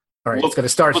 All right, Look, it's going to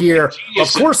start here.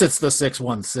 Of course it's the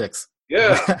 616.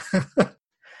 Yeah.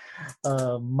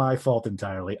 My fault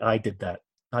entirely. I did that.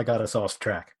 I got us off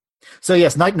track. So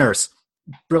yes, Night Nurse,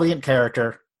 brilliant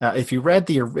character. If you read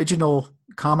the original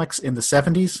comics in the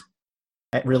 70s,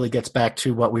 it really gets back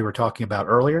to what we were talking about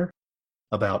earlier,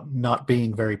 about not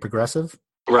being very progressive.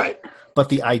 Right. But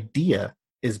the idea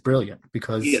is brilliant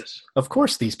because, of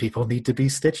course, these people need to be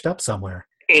stitched up somewhere.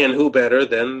 And who better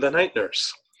than the Night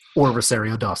Nurse? Or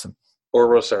Rosario Dawson.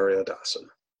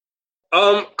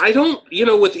 I don't,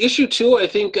 with issue 2, I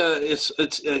think it's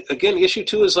again, issue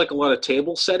 2 is like a lot of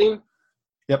table setting.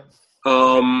 Yep.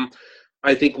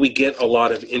 I think we get a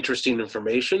lot of interesting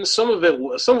information. Some of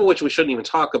which we shouldn't even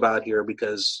talk about here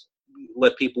because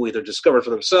let people either discover it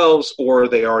for themselves or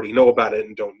they already know about it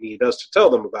and don't need us to tell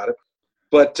them about it.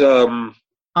 But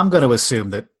I'm going to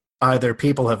assume that either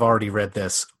people have already read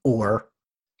this or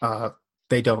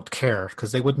they don't care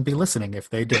because they wouldn't be listening if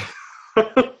they did.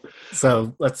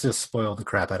 So let's just spoil the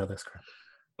crap out of this crap.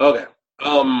 Okay.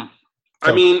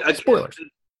 I mean, spoilers.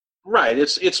 Right.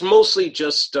 It's mostly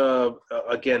just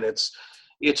again,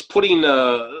 it's putting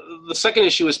the second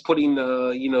issue is putting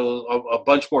a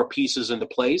bunch more pieces into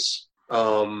place.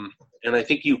 And I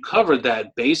think you covered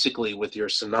that basically with your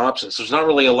synopsis. There's not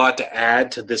really a lot to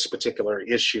add to this particular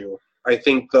issue. I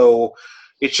think, though,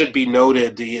 it should be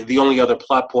noted, the only other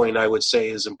plot point I would say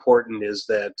is important is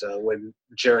that when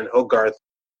Jaren Hogarth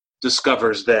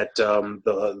discovers that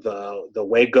the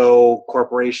Wago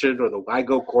Corporation or the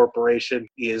Wygo Corporation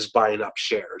is buying up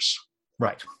shares.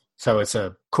 Right. So it's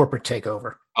a corporate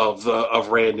takeover of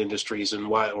Rand Industries and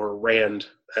why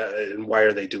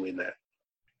are they doing that?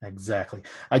 Exactly.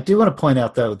 I do want to point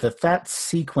out though that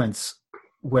sequence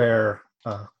where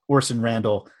Orson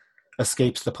Randall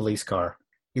escapes the police car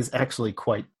is actually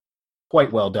quite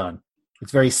well done.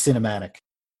 It's very cinematic,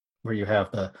 where you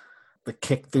have the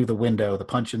kick through the window, the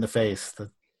punch in the face, the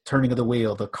turning of the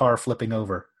wheel, the car flipping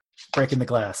over, breaking the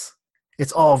glass.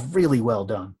 It's all really well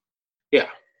done. Yeah.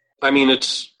 I mean,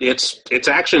 it's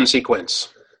action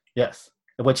sequence. Yes,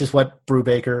 which is what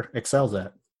Brubaker excels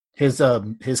at.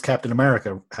 His Captain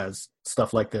America has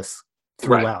stuff like this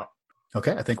throughout. Right.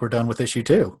 Okay, I think we're done with issue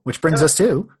 2, which brings us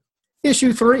to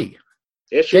issue 3.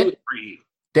 Issue 3.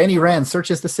 Danny Rand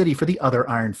searches the city for the other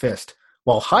Iron Fist,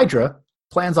 while Hydra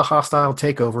plans a hostile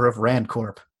takeover of Rand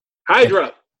Corp.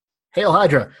 Hydra! Hail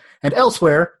Hydra! And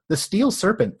elsewhere, the Steel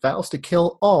Serpent vows to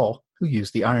kill all who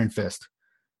use the Iron Fist.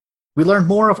 We learn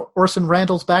more of Orson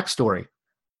Randall's backstory.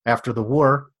 After the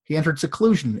war, he entered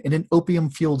seclusion in an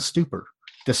opium-fueled stupor,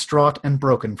 distraught and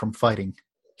broken from fighting.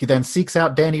 He then seeks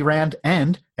out Danny Rand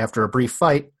and, after a brief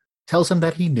fight, tells him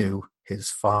that he knew his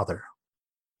father.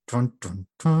 Dun, dun,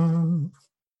 dun.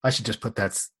 I should just put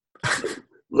that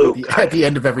at the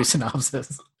end of every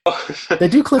synopsis. They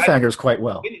do cliffhangers quite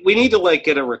well. We need to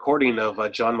get a recording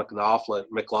of John McLaughlin,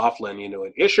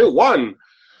 in issue 1,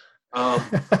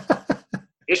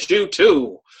 issue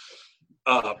 2.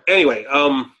 Anyway,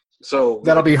 so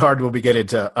that'll be hard when we get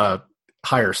into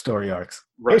higher story arcs.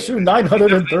 Right. Issue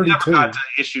 932. Got to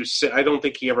issue 6. I don't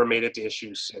think he ever made it to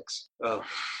issue 6.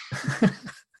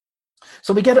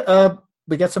 So we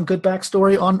get some good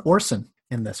backstory on Orson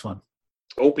in this one.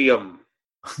 Opium.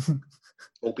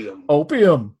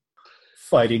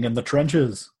 Fighting in the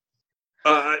trenches.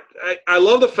 I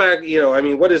love the fact,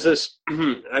 what is this?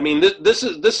 I mean, this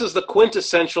is the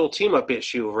quintessential team up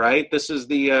issue, right? This is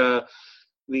the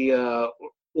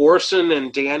Orson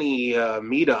and Danny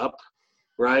meet up,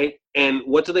 right? And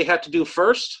what do they have to do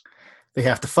first? They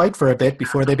have to fight for a bit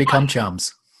before they become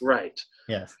chums. Right.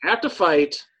 Yes. Have to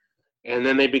fight, and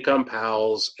then they become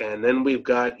pals, and then we've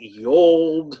got the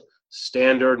old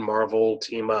standard Marvel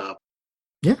team up.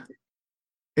 Yeah.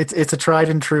 It's a tried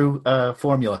and true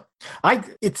formula.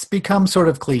 It's become sort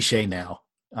of cliche now,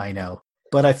 I know.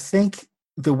 But I think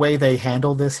the way they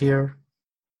handle this here,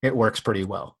 it works pretty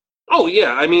well. Oh,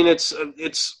 yeah. I mean, it's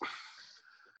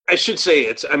I should say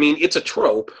it's a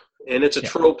trope, and it's a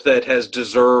trope that has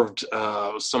deserved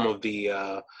some of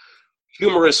the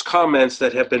humorous comments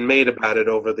that have been made about it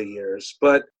over the years.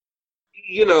 But,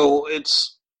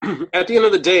 it's at the end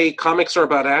of the day, comics are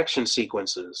about action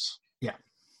sequences. Yeah.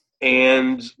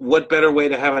 And what better way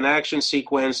to have an action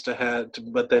sequence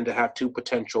but then to have two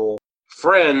potential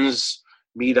friends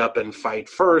meet up and fight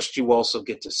first. You also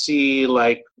get to see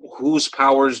whose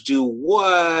powers do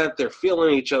what. They're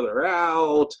feeling each other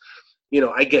out.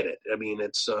 I get it. I mean,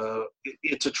 it's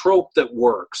a trope that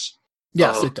works.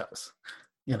 Yes, it does.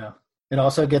 It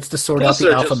also gets to sort out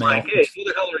the alpha male. Hey, who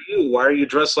the hell are you? Why are you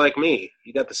dressed like me?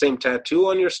 You got the same tattoo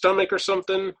on your stomach or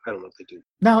something? I don't know if they do.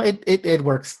 No, it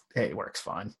works. It works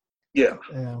fine. Yeah.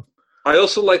 I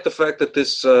also like the fact that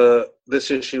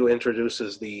this issue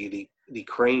introduces the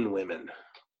Crane women.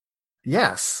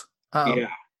 Yes. Yeah.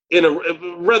 In a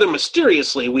rather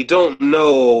mysteriously, we don't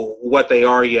know what they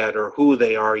are yet, or who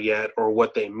they are yet, or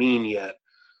what they mean yet.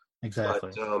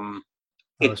 Exactly.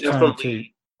 But,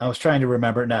 I was trying to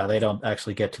remember. No, they don't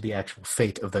actually get to the actual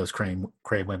fate of those Crane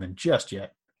women just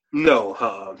yet.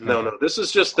 No. This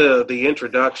is just the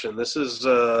introduction. This is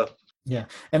yeah,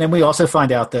 and then we also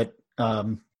find out that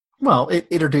it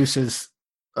introduces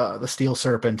the Steel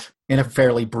Serpent in a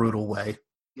fairly brutal way.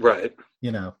 Right.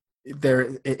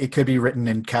 It could be written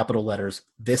in capital letters.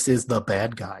 This is the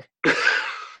bad guy.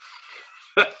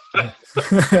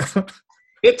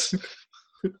 It's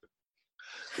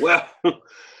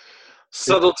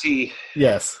subtlety.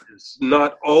 Yes, is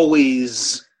not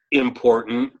always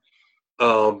important.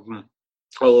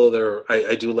 Although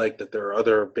I do like that there are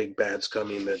other big bads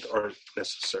coming that aren't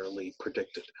necessarily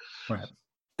predicted. Right.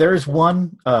 There is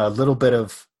one little bit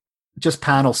of just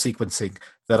panel sequencing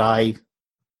that I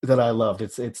loved.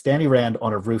 It's Danny Rand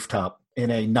on a rooftop in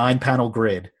a 9-panel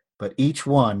grid, but each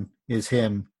one is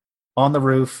him on the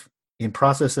roof, in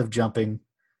process of jumping,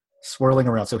 swirling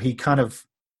around. So he kind of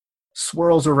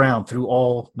swirls around through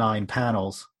all 9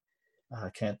 panels. I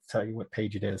can't tell you what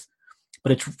page it is,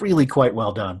 but it's really quite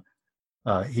well done.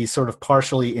 He's sort of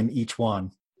partially in each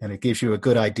one, and it gives you a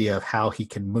good idea of how he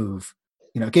can move.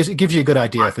 It gives you a good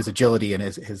idea of his agility and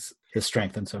his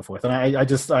strength and so forth. And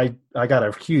I got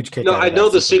a huge kick out of that. No, I know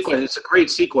the sequence. It's a great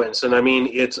sequence. And I mean,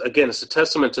 it's a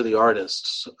testament to the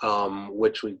artists,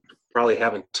 which we probably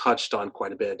haven't touched on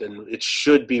quite a bit. And it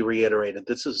should be reiterated.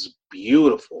 This is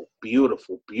beautiful,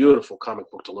 beautiful, beautiful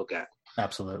comic book to look at.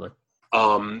 Absolutely.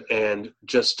 And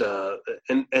just,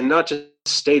 and not just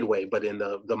stayed way, but in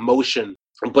the motion,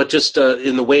 but just,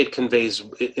 in the way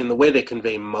they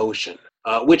convey motion.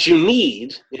 Which you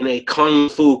need in a kung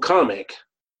fu comic.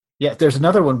 Yeah, there's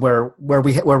another one where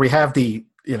we have the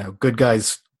good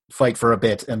guys fight for a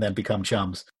bit and then become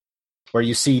chums, where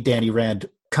you see Danny Rand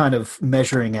kind of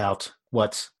measuring out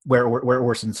where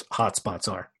Orson's hot spots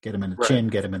are. Get him in the chin,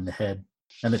 get him in the head,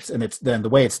 and it's then the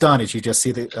way it's done is you just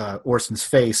see the Orson's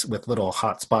face with little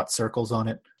hot spot circles on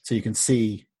it, so you can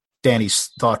see Danny's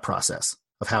thought process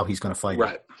of how he's going to fight.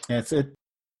 Right. And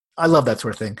I love that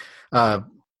sort of thing.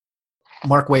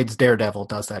 Mark Waid's Daredevil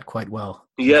does that quite well.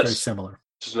 Yes. Very similar.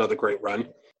 Which is another great run.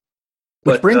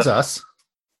 Which brings us...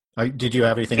 did you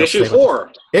have anything else to say?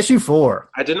 Issue 4.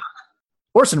 I did not.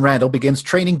 Orson Randall begins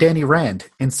training Danny Rand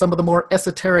in some of the more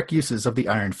esoteric uses of the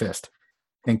Iron Fist,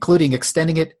 including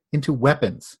extending it into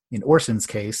weapons, in Orson's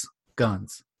case,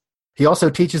 guns. He also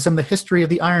teaches him the history of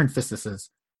the Iron Fistuses,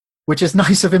 which is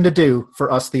nice of him to do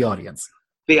for us, the audience.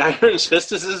 The Iron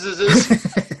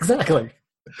Fistuses? Exactly.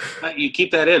 You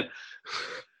keep that in.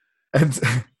 And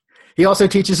he also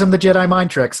teaches him the Jedi mind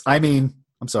tricks.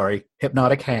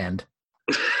 Hypnotic hand.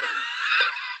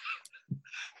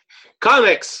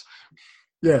 Comics.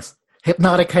 Yes.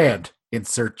 Hypnotic hand.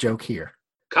 Insert joke here.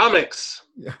 Comics.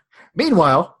 Yeah.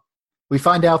 Meanwhile, we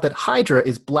find out that Hydra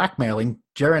is blackmailing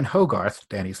Jaren Hogarth,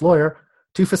 Danny's lawyer,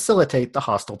 to facilitate the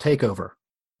hostile takeover.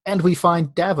 And we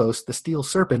find Davos, the Steel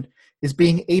Serpent, is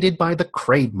being aided by the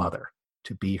Kraid Mother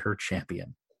to be her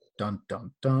champion. Dun,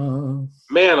 dun, dun.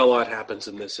 Man, a lot happens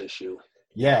in this issue.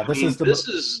 Yeah, this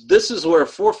is where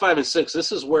 4, 5, and 6.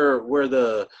 This is where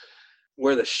the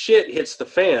shit hits the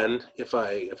fan. If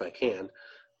I can,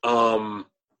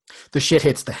 the shit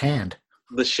hits the hand.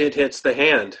 The shit hits the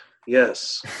hand.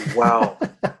 Yes. Wow.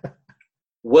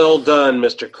 Well done,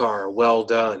 Mr. Carr. Well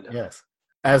done. Yes.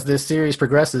 As this series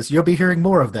progresses, you'll be hearing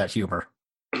more of that humor.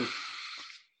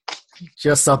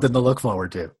 Just something to look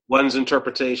forward to. One's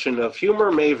interpretation of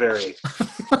humor may vary.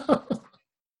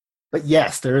 But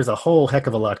yes, there is a whole heck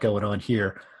of a lot going on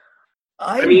here.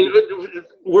 I mean,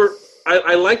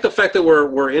 I like the fact that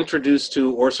we're introduced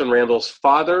to Orson Randall's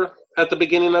father at the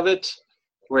beginning of it,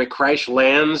 where he crash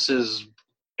lands his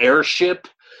airship.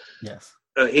 Yes.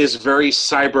 His very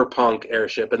cyberpunk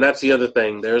airship. And that's the other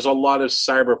thing. There's a lot of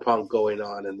cyberpunk going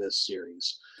on in this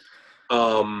series.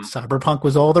 Cyberpunk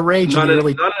was all the rage in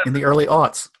the early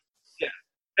aughts. Yeah,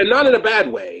 and not in a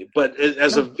bad way, but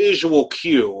as a visual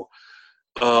cue.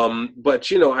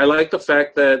 But I like the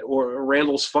fact that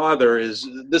Randall's father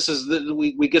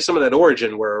we get some of that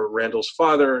origin where Randall's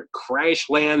father crash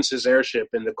lands his airship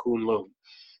in the Kunlun.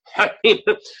 I mean,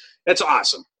 that's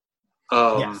awesome.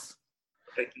 Yes.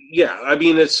 Yeah, I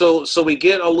mean, it's so we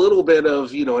get a little bit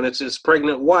of and it's his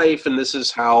pregnant wife, and this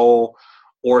is how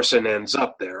Orson ends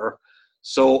up there.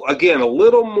 So, again, a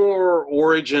little more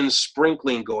origin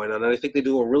sprinkling going on. And I think they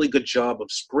do a really good job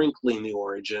of sprinkling the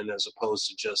origin as opposed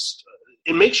to just...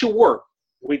 it makes you work.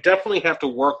 We definitely have to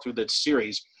work through that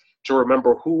series to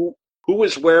remember who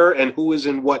is where and who is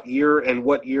in what year and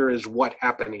what year is what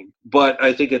happening. But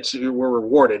I think we're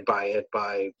rewarded by it,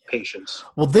 by patience.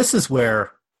 Well, this is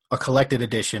where a collected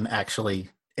edition actually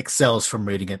excels from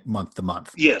reading it month to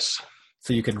month. Yes.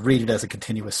 So you can read it as a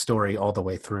continuous story all the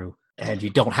way through. And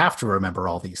you don't have to remember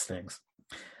all these things.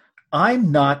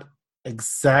 I'm not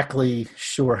exactly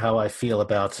sure how I feel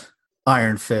about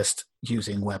Iron Fist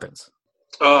using weapons.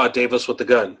 Davis with the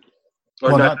gun.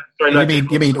 Or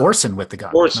you mean Orson with the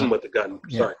gun. Orson with the gun.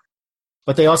 Sorry.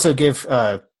 But they also give...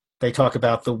 they talk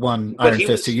about the one Iron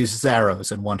Fist who uses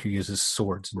arrows and one who uses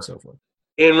swords and so forth.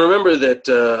 And remember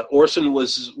that Orson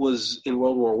was in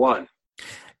World War I.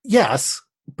 Yes,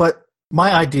 but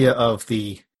my idea of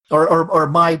the... Or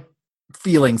my...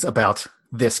 feelings about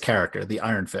this character, the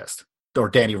Iron Fist, or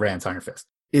Danny Rand's Iron Fist,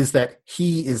 is that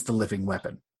he is the living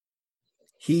weapon.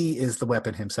 He is the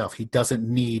weapon himself. He doesn't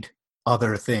need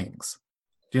other things.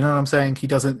 Do you know what I'm saying? He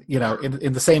doesn't,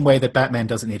 in the same way that Batman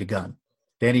doesn't need a gun.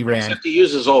 Danny Rand... Except he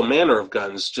uses all manner of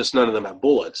guns, just none of them have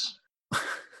bullets.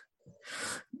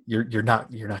 you're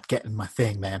not getting my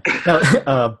thing, man.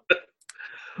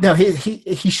 No,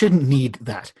 he shouldn't need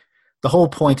that. The whole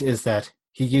point is that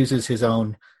he uses his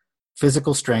own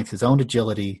physical strength, his own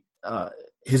agility,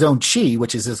 his own chi,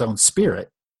 which is his own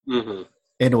spirit,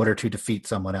 in order to defeat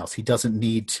someone else. He doesn't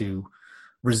need to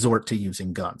resort to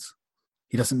using guns.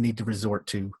 He doesn't need to resort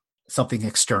to something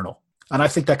external. And I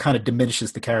think that kind of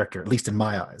diminishes the character, at least in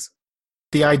my eyes.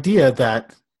 The idea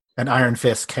that an Iron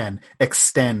Fist can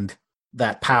extend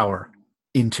that power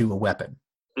into a weapon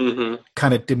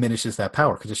kind of diminishes that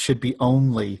power, because it should be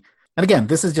only, and again,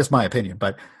 this is just my opinion,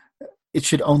 but it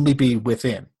should only be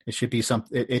within. It should be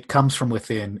it comes from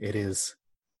within. It is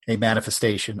a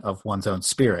manifestation of one's own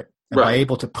spirit. And by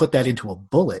able to put that into a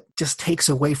bullet, just takes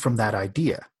away from that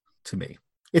idea to me.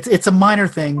 It's a minor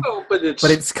thing, but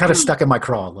it's kind of stuck in my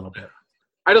craw a little bit.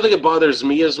 I don't think it bothers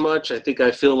me as much.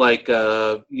 I feel like,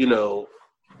 the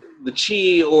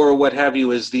chi or what have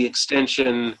you is the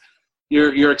extension.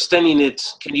 You're extending it.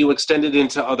 Can you extend it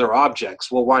into other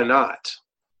objects? Well, why not?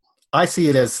 I see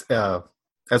it as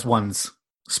one's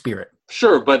spirit.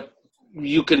 Sure, but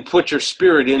you can put your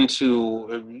spirit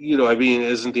into,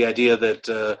 isn't the idea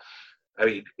that,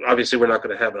 obviously we're not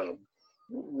going to have a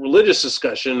religious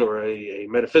discussion or a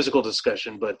metaphysical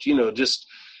discussion, but, just,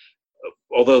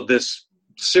 although this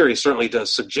series certainly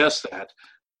does suggest that,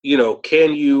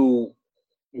 can you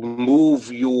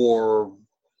move your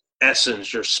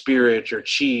essence, your spirit, your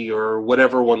chi, or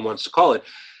whatever one wants to call it,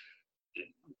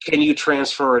 can you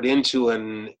transfer it into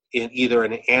in either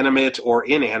an animate or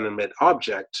inanimate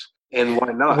object? And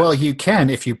why not? Well, you can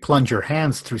if you plunge your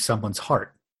hands through someone's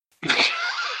heart.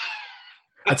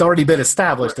 It's already been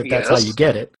established that that's how you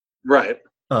get it. Right.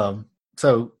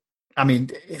 So, I mean,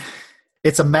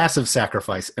 it's a massive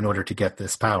sacrifice in order to get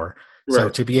this power. Right. So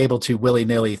to be able to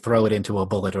willy-nilly throw it into a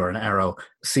bullet or an arrow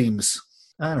seems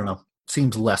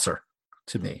lesser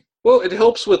to me. Well, it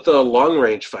helps with the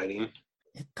long-range fighting.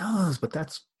 It does, but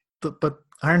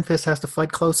Iron Fist has to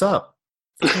fight close up,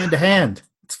 hand to hand.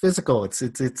 It's physical.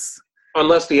 It's.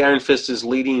 Unless the Iron Fist is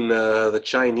leading the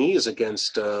Chinese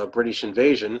against British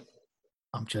invasion.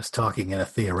 I'm just talking in a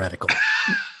theoretical.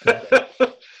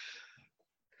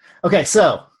 Okay,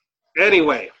 so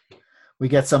anyway, we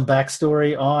get some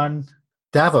backstory on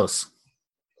Davos.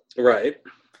 Right.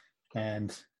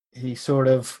 And he sort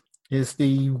of is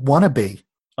the wannabe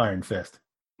Iron Fist.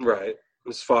 Right.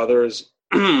 His father is,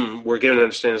 we're given to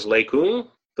understand, is Lei Kung,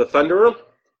 the Thunderer?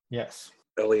 Yes.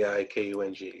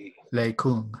 Leikunge. Lei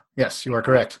Kung. Yes, you are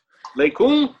correct. Lei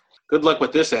Kung? Good luck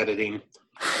with this editing.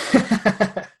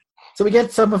 So we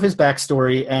get some of his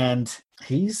backstory, and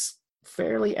he's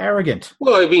fairly arrogant.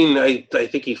 Well, I mean, I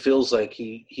think he feels like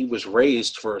he was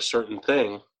raised for a certain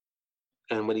thing,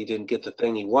 and when he didn't get the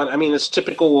thing he wanted, I mean, it's a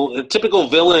typical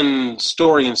villain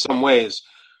story in some ways.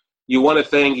 You want a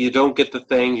thing, you don't get the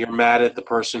thing, you're mad at the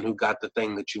person who got the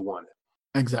thing that you wanted.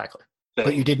 Exactly.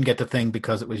 But you didn't get the thing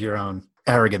because it was your own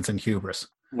arrogance and hubris.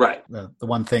 Right. The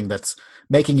one thing that's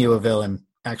making you a villain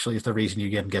actually is the reason you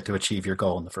didn't get to achieve your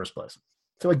goal in the first place.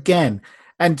 So again,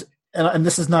 and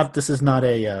this is not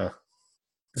a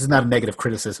negative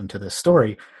criticism to this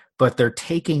story, but they're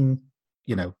taking,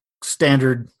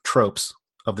 standard tropes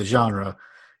of the genre,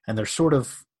 and they're sort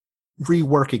of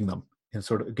reworking them and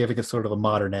sort of giving it sort of a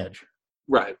modern edge.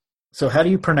 Right. So how do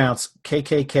you pronounce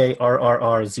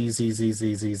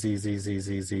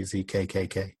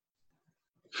KKKRRRZZZZZZZZZZZZKKK?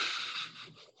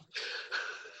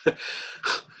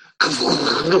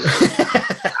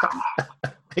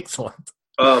 Excellent.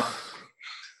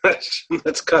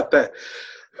 Let's cut that.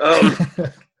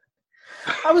 I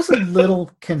was a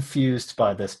little confused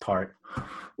by this part.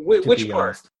 Which part?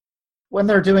 Honest. When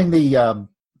they're doing the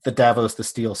Davos the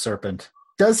Steel Serpent,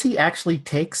 does he actually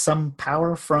take some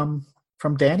power from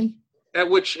Danny? At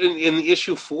which in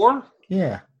issue 4?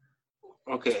 Yeah.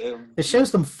 Okay. It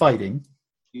shows them fighting.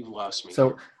 You've lost me.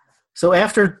 So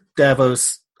after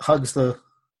Davos hugs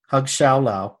Xiao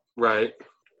Lao, right?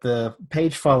 The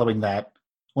page following that,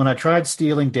 when I tried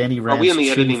stealing Danny Rand's, are we in the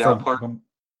editing out part?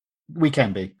 We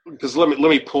can be. Because let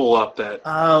me pull up that.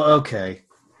 Oh, okay.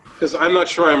 Because I'm not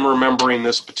sure I'm remembering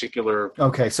this particular.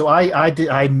 Okay, so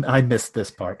I missed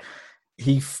this part.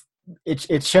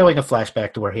 It's showing a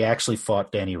flashback to where he actually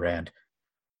fought Danny Rand.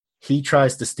 He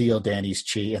tries to steal Danny's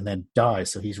chi and then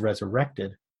dies, so he's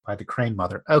resurrected by the Crane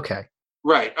Mother. Okay.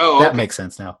 Right. Oh, that makes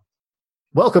sense now.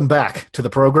 Welcome back to the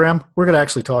program. We're going to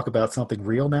actually talk about something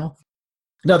real now.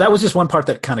 No, that was just one part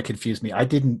that kind of confused me. I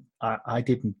didn't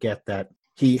get that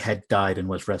he had died and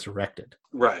was resurrected.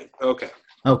 Right. Okay.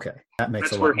 Okay. That makes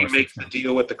That's a lot where he makes the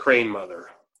deal with the Crane Mother.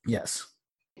 Yes.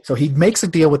 So he makes a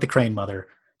deal with the Crane Mother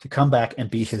to come back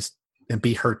and be his and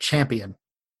be her champion.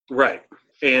 Right.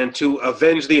 And to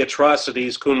avenge the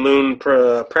atrocities Kunlun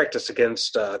practiced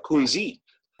against Kunzi.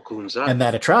 Kunzai. And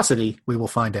that atrocity we will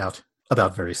find out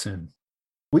about very soon.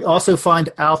 We also find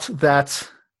out that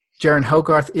Jaren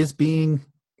Hogarth is being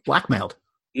blackmailed.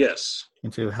 Yes.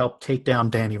 And to help take down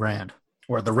Danny Rand,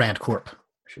 or the Rand Corp,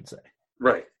 I should say.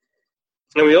 Right.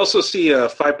 And we also see a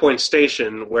 5 Point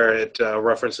Station where it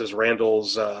references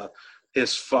Randall's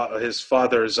his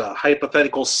father's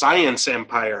hypothetical science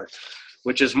empire,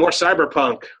 which is more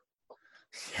cyberpunk.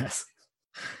 Yes.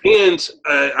 And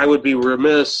I would be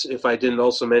remiss if I didn't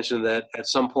also mention that at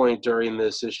some point during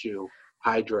this issue,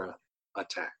 Hydra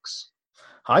attacks.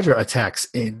 Hydra attacks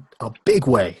in a big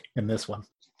way in this one.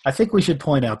 I think we should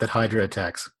point out that Hydra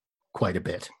attacks quite a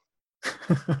bit.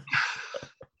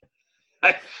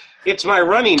 It's my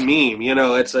running meme,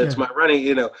 it's my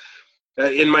running,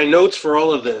 in my notes for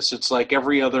all of this, it's like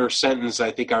every other sentence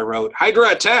I think I wrote,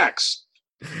 Hydra attacks.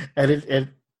 And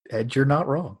you're not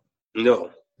wrong.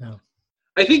 No.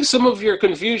 I think some of your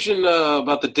confusion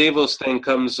about the Davos thing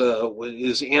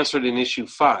is answered in issue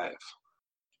 5,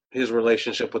 his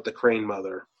relationship with the Crane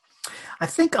Mother. I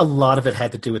think a lot of it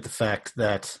had to do with the fact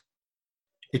that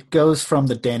it goes from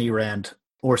the Danny Rand,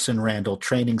 Orson Randall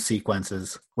training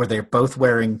sequences where they're both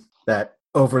wearing that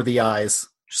over-the-eyes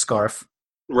scarf.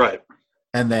 Right.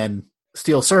 And then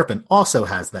Steel Serpent also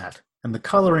has that. And the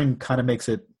coloring kind of makes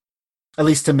it, at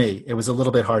least to me, it was a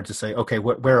little bit hard to say, okay,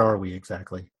 where are we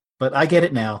exactly? But I get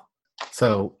it now.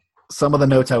 So some of the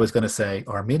notes I was going to say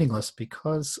are meaningless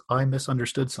because I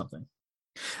misunderstood something.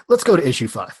 Let's go to issue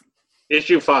 5.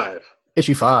 Issue 5.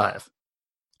 Issue 5.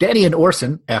 Danny and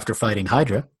Orson, after fighting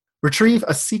Hydra, retrieve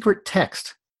a secret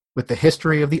text with the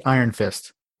history of the Iron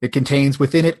Fist. It contains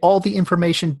within it all the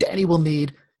information Danny will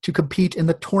need to compete in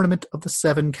the Tournament of the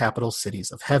 7 Capital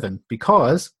Cities of Heaven,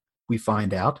 because we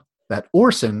find out that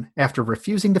Orson, after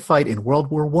refusing to fight in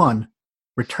World War I,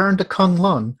 returned to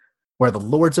Kunlun, where the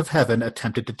Lords of Heaven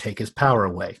attempted to take his power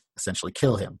away, essentially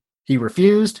kill him. He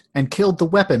refused and killed the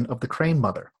weapon of the Crane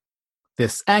Mother.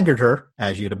 This angered her,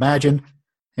 as you'd imagine,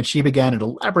 and she began an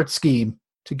elaborate scheme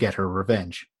to get her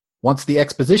revenge. Once the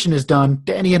exposition is done,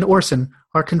 Danny and Orson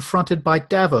are confronted by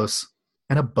Davos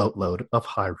and a boatload of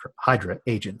Hydra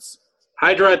agents.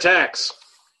 Hydra attacks.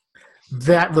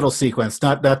 That little sequence,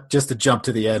 not just to jump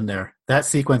to the end there, that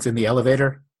sequence in the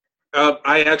elevator.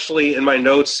 I actually, in my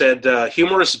notes, said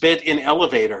humorous bit in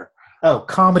elevator. Oh,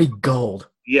 comedy gold.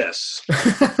 Yes.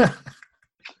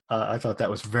 I thought that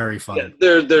was very funny.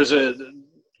 Yeah, there's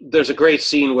a great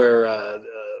scene where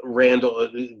Randall,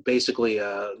 basically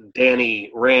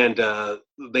Danny Rand,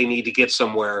 they need to get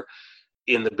somewhere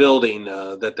in the building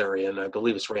that they're in. I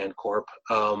believe it's Rand Corp.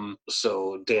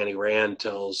 So Danny Rand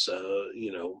tells,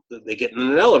 they get in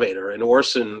an elevator, and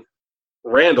Orson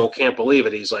Randall can't believe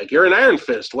it. He's like, "You're an Iron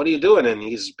Fist. What are you doing?" And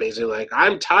he's basically like,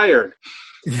 "I'm tired."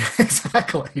 Yeah,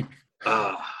 exactly.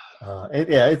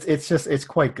 It's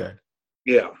quite good.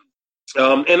 Yeah.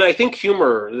 And I think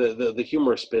humor, the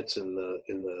humorous bits in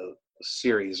the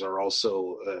series are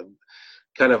also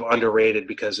kind of underrated,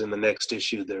 because in the next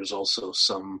issue there's also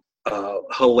some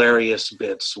hilarious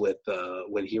bits with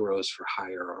when Heroes for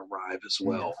Hire arrive as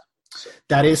well. Yeah. So.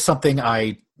 That is something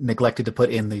I neglected to put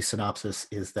in the synopsis,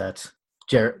 is that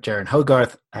Jaren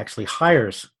Hogarth actually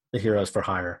hires the Heroes for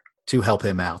Hire to help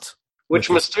him out. Which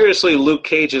mysteriously Luke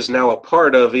Cage is now a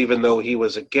part of, even though he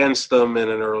was against them in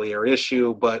an earlier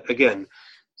issue. But again,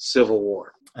 Civil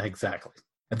War. Exactly.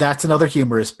 That's another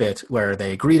humorous bit where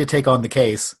they agree to take on the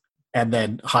case, and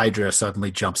then Hydra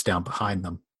suddenly jumps down behind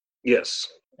them.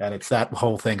 Yes. And it's that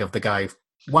whole thing of the guy,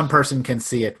 one person can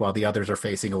see it while the others are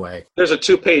facing away. There's a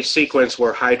 2-page sequence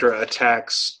where Hydra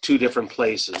attacks 2 different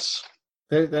places.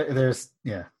 There's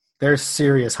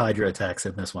serious Hydra attacks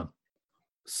in this one.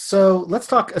 So let's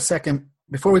talk a second,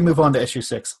 before we move on to issue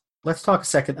 6, let's talk a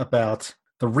second about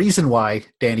the reason why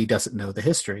Danny doesn't know the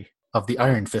history of the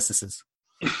Iron Fists.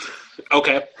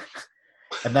 Okay.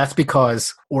 And that's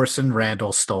because Orson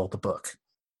Randall stole the book.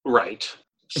 Right.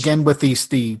 Again, with the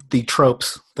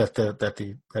tropes that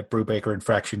Brubaker and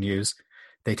Fraction use,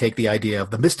 they take the idea of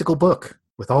the mystical book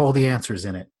with all the answers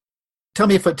in it. Tell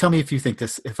me if you think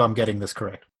this, if I'm getting this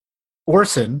correct.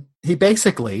 Orson, he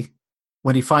basically,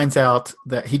 when he finds out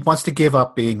that he wants to give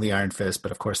up being the Iron Fist,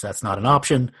 but of course that's not an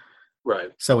option.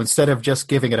 Right. So instead of just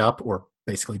giving it up or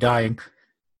basically dying,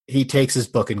 he takes his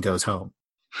book and goes home.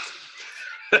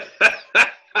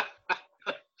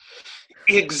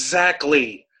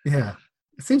 Exactly. Yeah.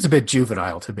 It seems a bit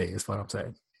juvenile to me, is what I'm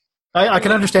saying. I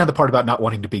can understand the part about not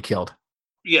wanting to be killed.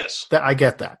 Yes. I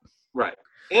get that. Right.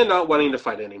 And not wanting to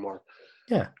fight anymore.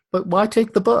 Yeah. But why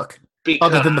take the book?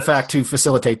 Because, Other than the fact to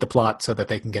facilitate the plot so that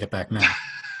they can get it back now.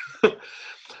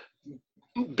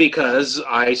 because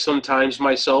I sometimes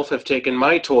myself have taken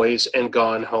my toys and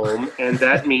gone home, and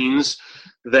that means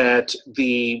that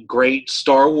the great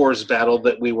Star Wars battle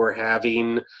that we were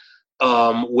having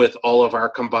with all of our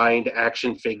combined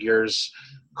action figures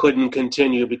couldn't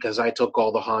continue because I took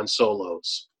all the Han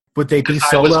Solos. Would they be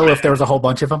solo if there was a whole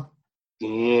bunch of them?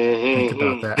 Think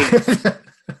about that.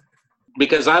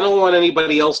 Because I don't want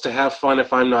anybody else to have fun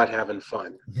if I'm not having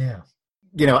fun. Yeah.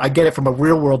 I get it from a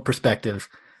real-world perspective.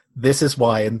 This is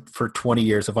why, for 20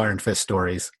 years of Iron Fist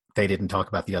stories, they didn't talk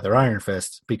about the other Iron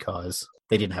Fists because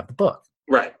they didn't have the book.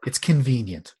 Right. It's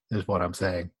convenient, is what I'm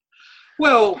saying.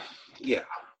 Well, yeah.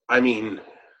 I mean...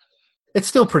 It's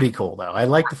still pretty cool, though. I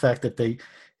like the fact that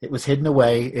it was hidden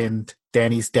away in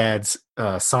Danny's dad's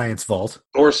science vault.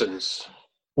 Orson's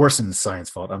science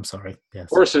vault. I'm sorry. Yes.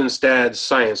 Orson's dad's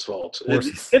science vault.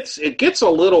 It gets a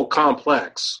little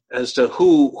complex as to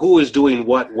who is doing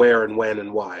what, where, and when,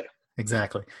 and why.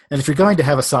 Exactly. And if you're going to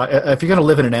have if you're going to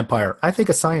live in an empire, I think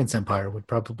a science empire would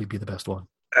probably be the best one.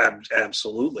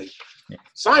 Absolutely. Yeah.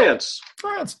 Science.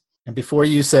 And before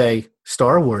you say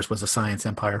Star Wars was a science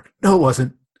empire, no, it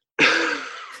wasn't.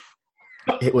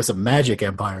 It was a magic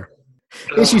empire.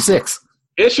 Issue 6.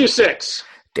 Issue 6.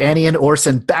 Danny and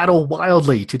Orson battle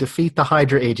wildly to defeat the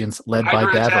Hydra agents led by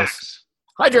Davos. Attacks.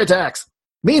 Hydra attacks!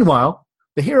 Meanwhile,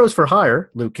 the heroes for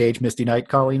hire, Luke Cage, Misty Knight,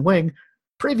 Colleen Wing,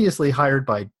 previously hired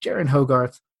by Jaren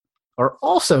Hogarth, are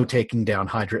also taking down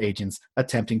Hydra agents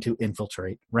attempting to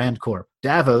infiltrate RandCorp.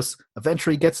 Davos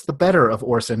eventually gets the better of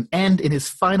Orson and, in his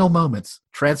final moments,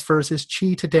 transfers his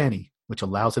chi to Danny, which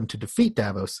allows him to defeat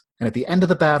Davos. And at the end of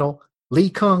the battle, Lee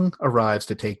Kung arrives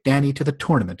to take Danny to the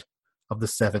tournament of the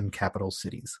 7 capital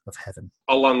cities of heaven.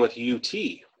 Along with UT.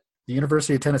 The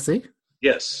University of Tennessee?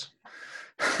 Yes.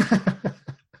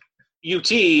 UT,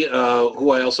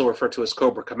 who I also refer to as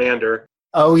Cobra Commander.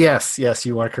 Oh, yes,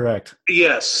 you are correct.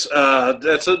 Yes,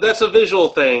 that's a visual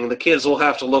thing. The kids will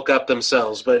have to look up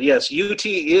themselves. But yes, UT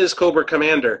is Cobra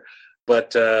Commander.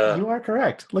 But you are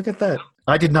correct. Look at that.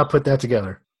 I did not put that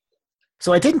together.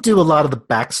 So I didn't do a lot of the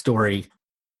backstory,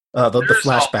 the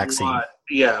flashback scene.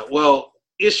 Yeah, well,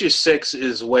 issue 6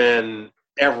 is when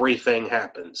everything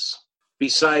happens.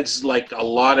 Besides, like, a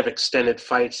lot of extended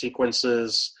fight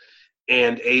sequences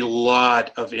and a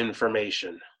lot of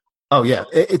information. Oh, yeah.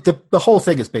 The whole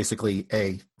thing is basically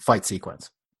a fight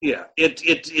sequence. Yeah,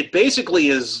 it basically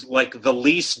is like the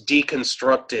least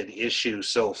deconstructed issue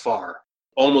so far.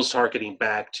 Almost harkening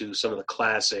back to some of the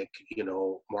classic,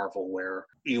 Marvel, where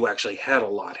you actually had a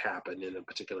lot happen in a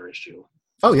particular issue.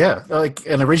 Oh yeah, like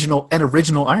an original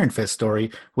Iron Fist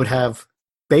story would have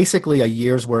basically a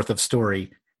year's worth of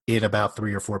story in about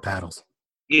 3 or 4 panels.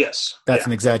 Yes, that's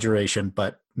an exaggeration,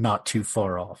 but not too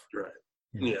far off. Right.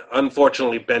 Yeah.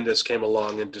 Unfortunately, Bendis came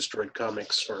along and destroyed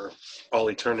comics for all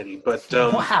eternity. But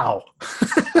wow,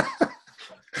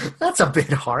 that's a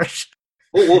bit harsh.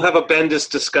 We'll have a Bendis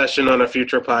discussion on a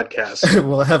future podcast.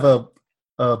 We'll have a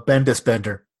Bendis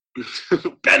bender.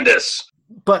 Bendis.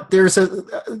 But there's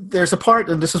a part,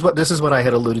 and this is what I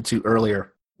had alluded to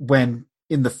earlier. When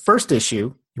in the first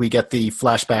issue we get the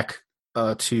flashback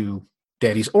to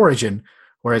Danny's origin,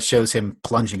 where it shows him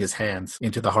plunging his hands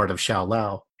into the heart of Shao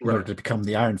Lao in order to become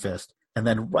the Iron Fist, and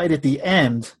then right at the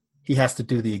end he has to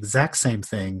do the exact same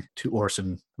thing to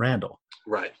Orson Randall.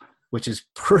 Right. Which is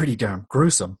pretty darn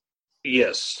gruesome.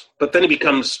 Yes, but then he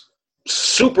becomes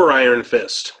Super Iron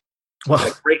Fist.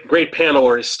 Well, great panel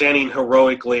where he's standing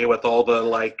heroically with all the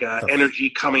energy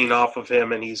coming off of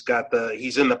him, and he's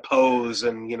in the pose,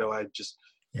 and I just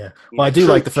Well, I do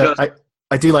like the fact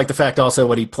I do like the fact also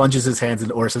when he plunges his hands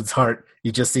into Orson's heart,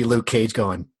 you just see Luke Cage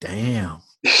going, "Damn."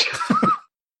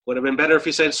 Would have been better if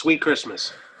he said "Sweet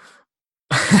Christmas."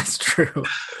 That's true.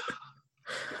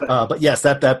 But yes,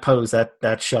 that pose,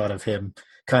 that shot of him,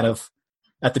 kind of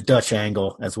at the Dutch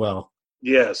angle as well.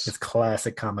 Yes, it's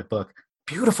classic comic book.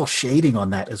 Beautiful shading on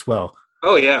that as well.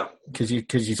 Oh yeah, because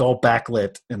he's all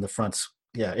backlit in the fronts.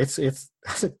 Yeah, that's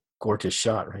a gorgeous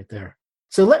shot right there.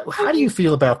 So, how do you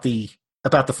feel about the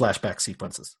flashback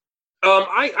sequences?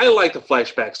 I like the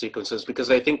flashback sequences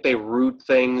because I think they root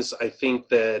things. I think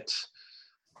that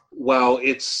while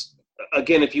it's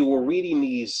again, if you were reading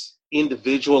these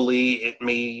individually, it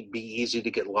may be easy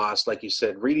to get lost. Like you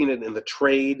said, reading it in the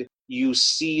trade, you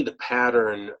see the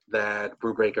pattern that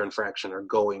Brewbreaker and Fraction are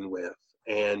going with.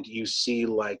 And you see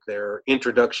their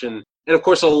introduction. And of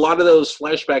course, a lot of those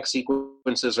flashback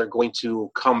sequences are going to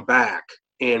come back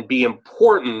and be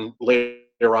important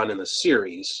later on in the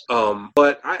series.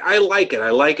 But I like it. I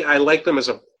like them as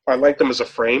a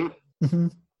frame,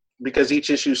 because each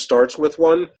issue starts with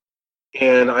one.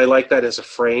 And I like that as a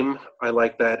frame. I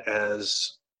like that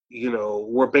as,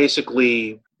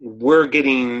 we're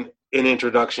getting an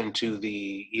introduction to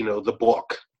the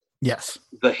book, Yes.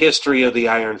 the history of the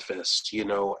Iron Fist,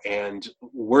 and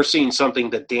we're seeing something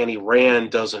that Danny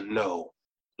Rand doesn't know.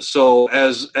 So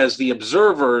as the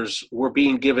observers, we're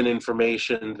being given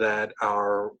information that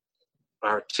our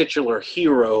titular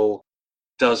hero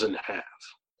doesn't have.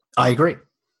 I agree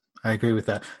with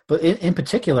that. But in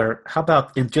particular, how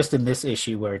about in this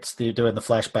issue where it's doing the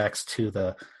flashbacks to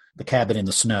the cabin in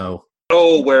the snow?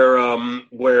 Oh,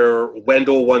 where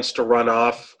Wendell wants to run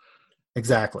off.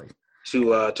 Exactly.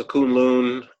 To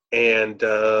Kunlun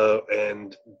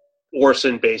and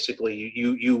Orson. Basically,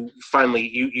 you finally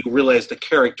you realize the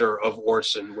character of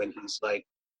Orson when he's like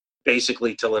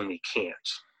basically telling him he can't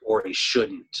or he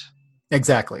shouldn't.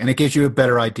 Exactly, and it gives you a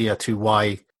better idea to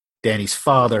why Danny's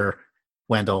father,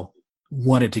 Wendell,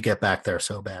 wanted to get back there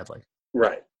so badly.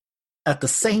 Right. At the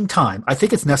same time, I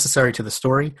think it's necessary to the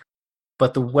story,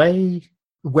 but the way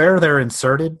where they're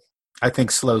inserted, I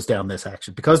think, slows down this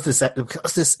action because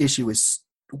this issue is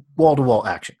wall-to-wall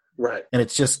action. Right. And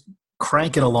it's just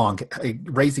cranking along,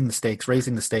 raising the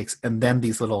stakes, and then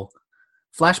these little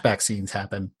flashback scenes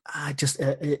happen.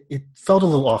 It felt a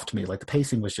little off to me, like the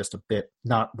pacing was just a bit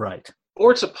not right.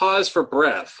 Or it's a pause for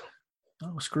breath.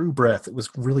 Oh, screw breath. It was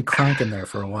really cranking there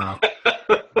for a while.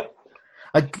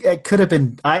 I could have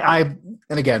been, and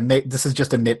again, this is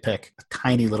just a nitpick, a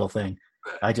tiny little thing.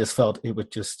 I just felt it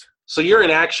would just... So you're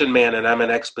an action man and I'm an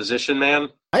exposition man?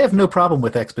 I have no problem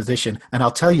with exposition, and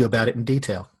I'll tell you about it in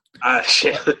detail.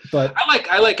 But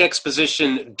I like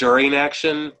exposition during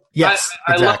action. Yes,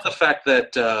 I exactly. love the fact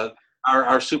that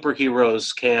our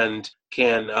superheroes can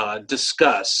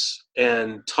discuss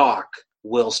and talk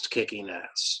whilst kicking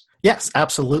ass. Yes,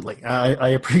 absolutely. I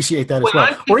appreciate that as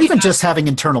well. Or even just having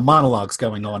internal monologues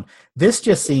going on. This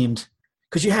just seemed,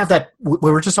 because you have that,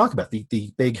 we were just talking about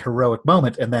the big heroic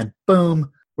moment, and then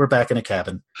boom, we're back in a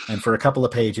cabin. And for a couple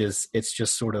of pages, it's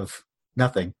just sort of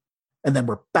nothing. And then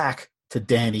we're back to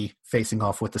Danny facing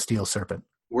off with the steel serpent.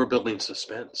 We're building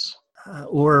suspense.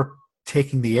 Or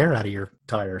taking the air out of your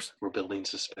tires. We're building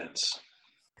suspense.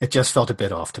 It just felt a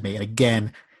bit off to me. And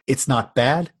again, it's not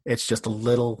bad. It's just a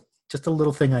little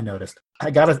thing I noticed.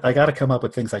 I gotta come up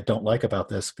with things I don't like about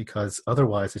this, because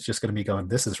otherwise it's just going to be going,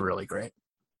 this is really great.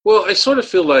 Well, I sort of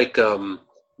feel like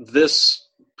this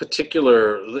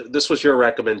was your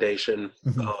recommendation,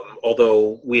 Mm-hmm.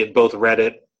 Although we had both read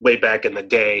it way back in the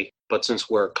day, but since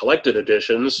we're collected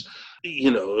editions,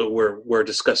 we're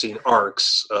discussing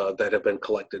arcs that have been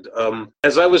collected.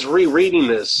 As I was rereading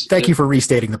this... Thank you for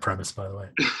restating the premise, by the way.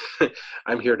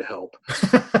 I'm here to help.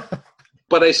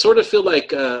 But I sort of feel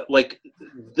like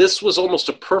this was almost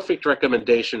a perfect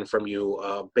recommendation from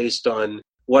you based on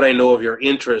what I know of your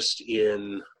interest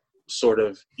in sort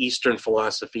of Eastern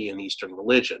philosophy and Eastern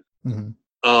religion.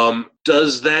 Mm-hmm.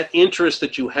 Does that interest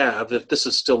that you have, if this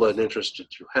is still an interest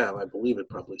that you have, I believe it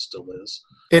probably still is.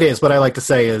 It is. What I like to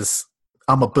say is,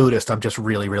 I'm a Buddhist. I'm just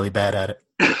really, really bad at it.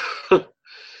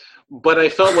 But I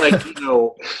felt like,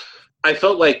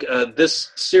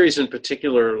 this series in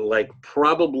particular,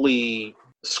 probably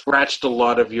scratched a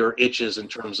lot of your itches in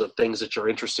terms of things that you're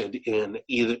interested in,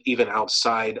 even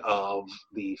outside of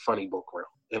the funny book realm.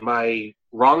 Am I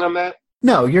wrong on that?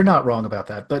 No, you're not wrong about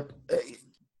that. But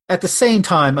at the same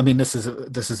time, I mean, this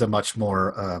is a much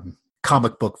more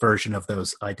comic book version of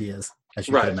those ideas, as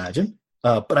you can imagine.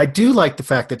 But I do like the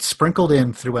fact that sprinkled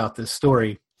in throughout this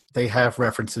story, they have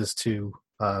references to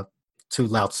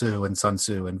Lao Tzu and Sun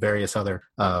Tzu and various other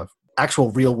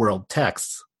actual real world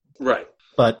texts. Right.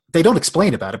 But they don't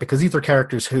explain about it, because these are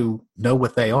characters who know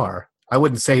what they are. I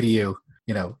wouldn't say to you,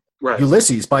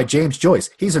 Ulysses by James Joyce.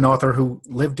 He's an author who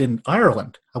lived in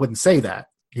Ireland. I wouldn't say that.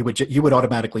 You would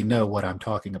automatically know what I'm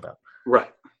talking about. Right.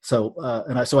 So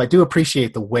I do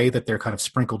appreciate the way that they're kind of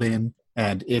sprinkled in.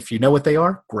 And if you know what they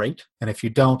are, great. And if you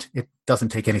don't, it doesn't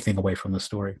take anything away from the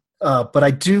story. But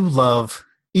I do love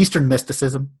Eastern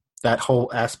mysticism, that whole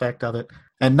aspect of it,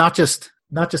 and not just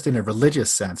in a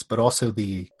religious sense, but also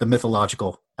the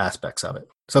mythological aspects of it.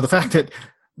 So the fact that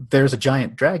there's a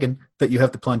giant dragon that you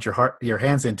have to plunge your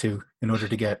hands into in order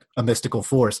to get a mystical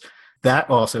force, that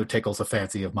also tickles a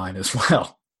fancy of mine as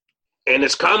well. And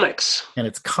it's comics.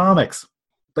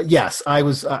 But yes,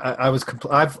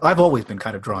 I've always been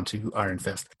kind of drawn to Iron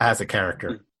Fist as a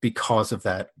character because of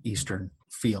that Eastern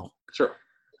feel. Sure.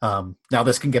 Now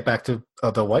this can get back to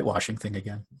the whitewashing thing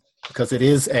again, because it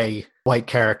is a white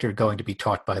character going to be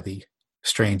taught by the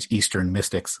strange Eastern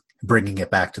mystics, bringing it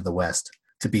back to the West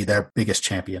to be their biggest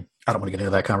champion. I don't want to get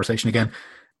into that conversation again,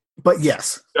 but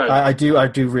yes, I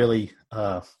do really,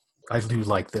 I do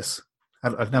like this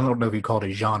I don't know if you'd call it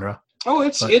a genre. Oh,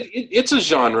 it's a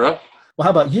genre. Well,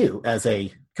 how about you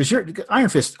because Iron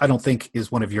Fist, I don't think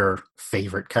is one of your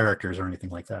favorite characters or anything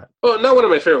like that. Well, not one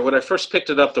of my favorite. When I first picked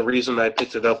it up, the reason I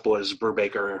picked it up was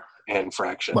Brubaker and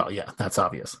Fraction. Well, yeah, that's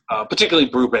obvious. Particularly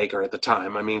Brubaker at the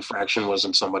time. I mean, Fraction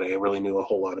wasn't somebody I really knew a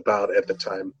whole lot about at the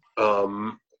time.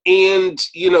 And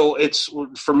it's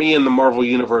for me in the Marvel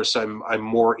universe. I'm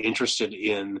more interested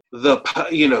in the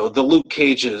Luke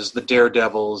Cages, the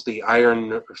Daredevils, the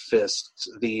Iron Fists,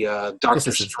 the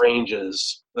Doctor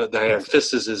Stranges, the Iron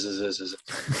Fists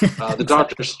the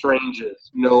Doctor Stranges.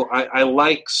 I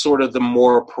like sort of the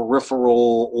more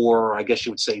peripheral, or I guess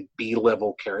you would say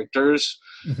B-level characters,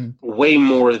 way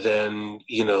more than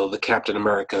the Captain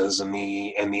Americas and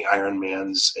the Iron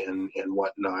Mans and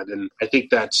whatnot. And I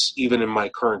think that's even in my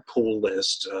current pool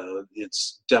list.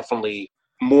 It's definitely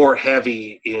more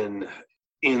heavy in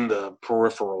the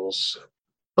peripherals.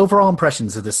 Overall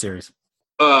impressions of this series?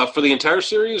 For the entire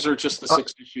series, or just the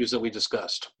 6 issues that we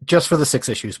discussed? Just for the 6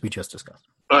 issues we just discussed.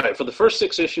 All right, for the first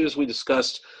 6 issues we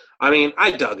discussed, I mean,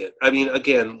 I dug it. I mean,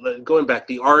 again, going back,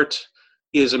 the art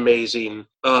is amazing.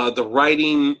 The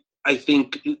writing, I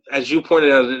think, as you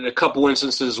pointed out, in a couple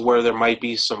instances where there might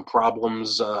be some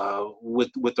problems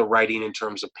with the writing in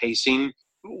terms of pacing,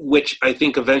 which I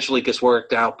think eventually gets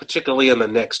worked out, particularly in the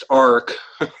next arc,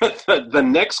 the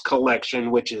next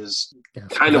collection, which is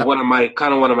kind of one of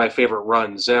my favorite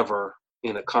runs ever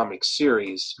in a comic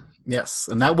series. Yes,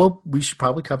 and we should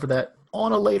probably cover that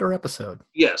on a later episode.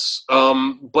 Yes,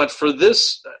 but for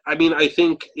this, I mean, I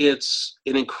think it's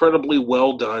an incredibly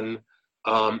well done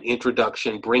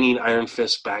introduction, bringing Iron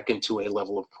Fist back into a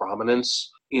level of prominence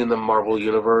in the Marvel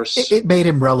universe. It made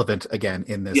him relevant again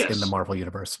in the Marvel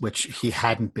universe, which he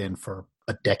hadn't been for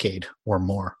a decade or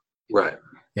more. Right.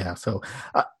 Yeah. So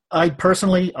I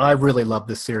personally really love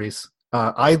this series.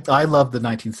 I love the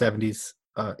 1970s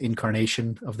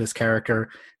incarnation of this character,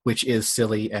 which is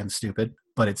silly and stupid,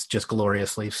 but it's just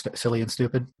gloriously silly and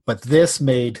stupid. But this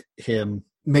made him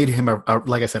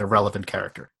like I said, a relevant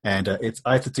character, and it's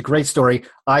a great story.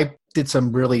 I did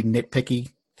some really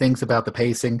nitpicky things about the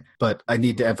pacing, but I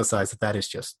need to emphasize that is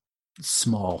just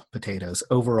small potatoes.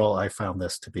 Overall, I found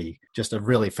this to be just a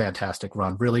really fantastic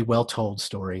run, really well told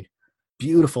story,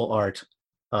 beautiful art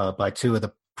by 2 of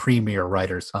the premier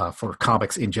writers for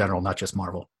comics in general, not just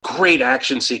Marvel. Great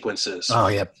action sequences. Oh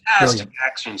yeah, fantastic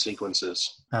action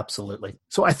sequences. Absolutely.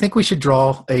 So I think we should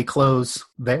draw a close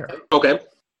there. Okay.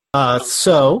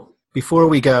 So before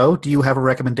we go, do you have a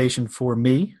recommendation for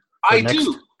me? I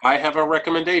do. I have a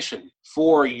recommendation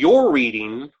for your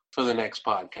reading for the next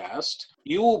podcast.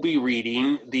 You will be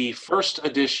reading the first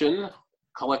edition,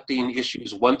 collecting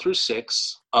issues 1 through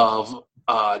 6 of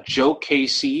Joe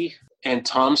Casey and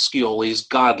Tom Scioli's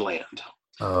Godland.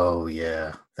 Oh,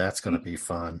 yeah. That's going to be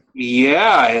fun.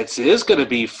 Yeah, it is going to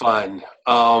be fun.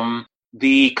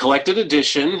 The collected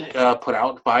edition put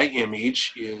out by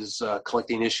Image is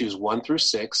collecting issues 1 through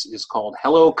 6 is called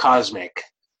Hello Cosmic.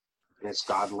 And it's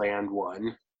Godland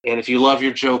 1. And if you love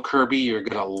your Joe Kirby, you're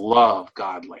going to love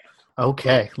Godland.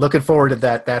 Okay. Looking forward to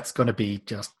that. That's going to be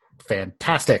just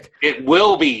fantastic. It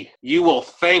will be. You will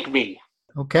thank me.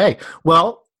 Okay.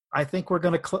 Well, I think we're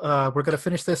going to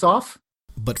finish this off.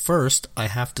 But first, I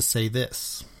have to say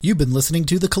this. You've been listening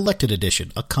to The Collected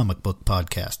Edition, a comic book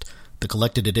podcast. The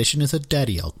Collected Edition is a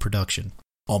Daddy Elk production.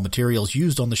 All materials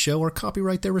used on the show are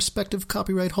copyright their respective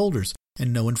copyright holders,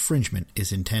 and no infringement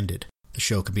is intended. The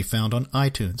show can be found on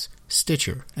iTunes,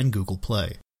 Stitcher, and Google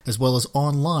Play, as well as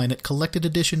online at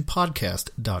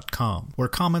collectededitionpodcast.com, where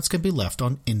comments can be left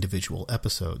on individual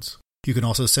episodes. You can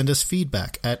also send us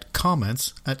feedback at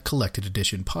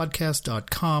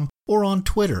comments@collectededitionpodcast.com or on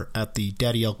Twitter at the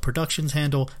Daddy Elk Productions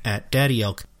handle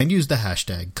 @DaddyElk and use the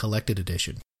hashtag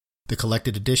 #CollectedEdition. The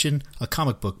Collected Edition, a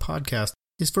comic book podcast,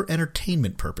 is for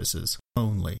entertainment purposes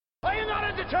only. Are you not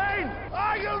entertained?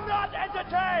 Are you not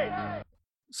entertained?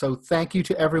 So thank you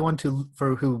to everyone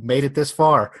who made it this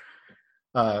far.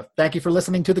 Thank you for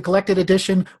listening to The Collected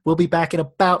Edition. We'll be back in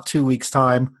about 2 weeks'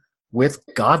 time with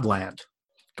Godland.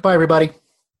 Goodbye, everybody.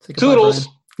 Say goodbye, Toodles.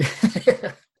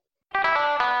 Brian.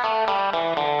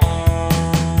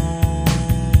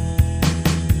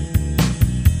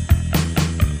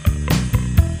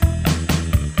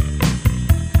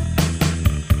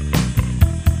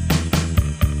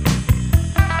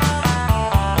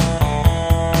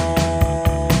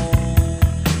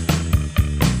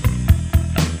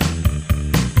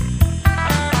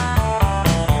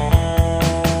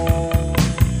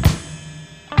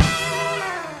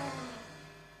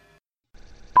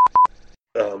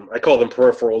 I call them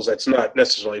peripherals. That's not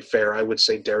necessarily fair. I would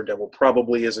say Daredevil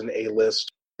probably is an A-list,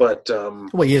 but Well,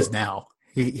 he is now.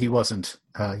 He wasn't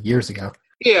years ago.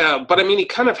 Yeah, but I mean, he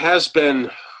kind of has been.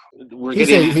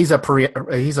 He's a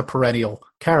perennial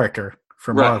character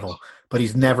for Right. Marvel, but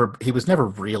he was never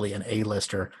really an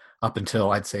A-lister up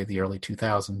until I'd say the early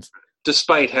 2000s.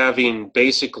 Despite having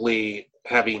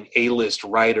A-list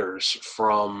writers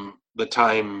from the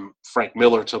time Frank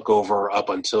Miller took over up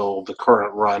until the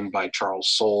current run by Charles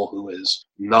Soule, who is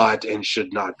not and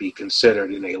should not be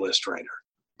considered an A-list writer.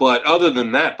 But other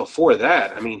than that, before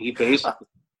that, I mean, he basically.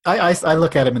 I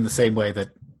look at him in the same way that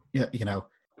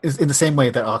is in the same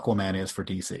way that Aquaman is for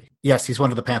DC. Yes, he's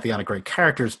one of the pantheon of great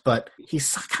characters, but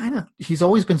he's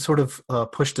always been sort of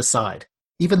pushed aside.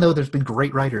 Even though there's been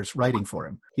great writers writing for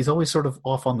him, he's always sort of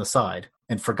off on the side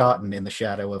and forgotten in the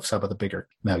shadow of some of the bigger,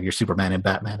 your Superman and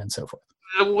Batman and so forth.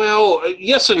 Well,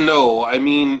 yes and no. I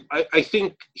mean, I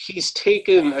think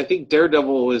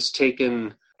Daredevil is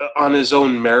taken on his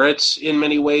own merits in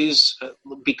many ways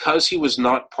because he was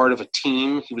not part of a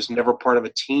team. He was never part of a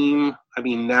team. I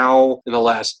mean, now in the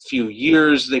last few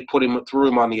years, they threw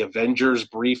him on the Avengers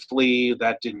briefly.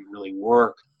 That didn't really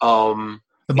work.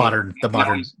 The modern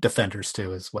Defenders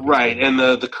too is what. Right, and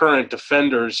the current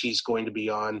Defenders he's going to be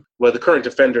on. Well, the current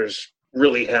Defenders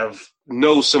really have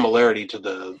no similarity to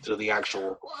the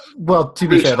actual. Well, to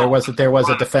be fair, there was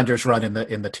a Defenders run in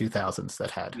the 2000s that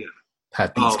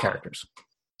had these characters.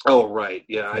 Oh right,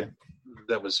 yeah.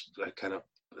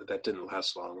 That didn't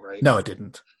last long, right? No, it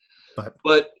didn't.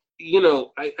 But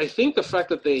I think the fact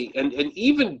that they and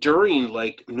even during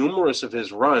like numerous of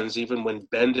his runs, even when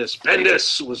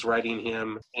Bendis was writing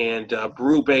him and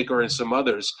Brubaker and some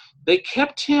others, they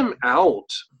kept him out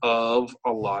of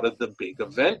a lot of the big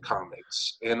event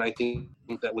comics, and I think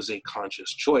that was a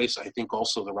conscious choice. I think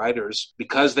also the writers,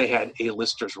 because they had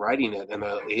A-listers writing it, and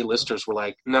the A-listers were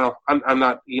like, no, I'm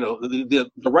not. The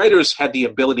writers had the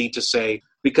ability to say,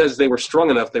 because they were strong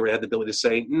enough, they had the ability to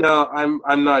say, no,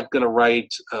 I'm not going to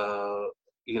write.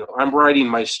 I'm writing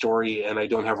my story, and I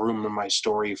don't have room in my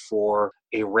story for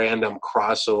a random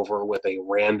crossover with a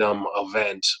random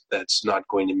event that's not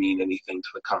going to mean anything to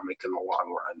the comic in the long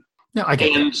run. No, I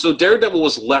get that. So Daredevil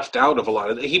was left out of a lot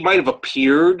of it. He might have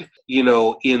appeared, in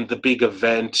the big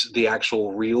event, the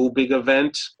actual real big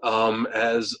event,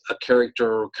 as a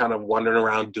character kind of wandering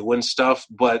around doing stuff,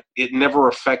 but it never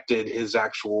affected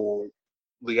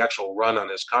the actual run on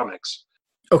his comics.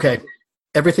 Okay.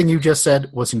 Everything you just said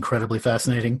was incredibly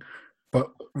fascinating,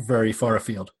 but very far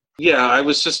afield. Yeah, I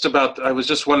was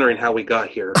just wondering how we got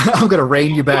here. I'm going to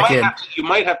rein you back in. You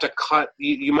might have to cut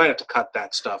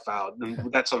that stuff out.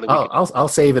 And that's something. I'll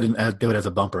save it and do it as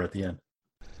a bumper at the end.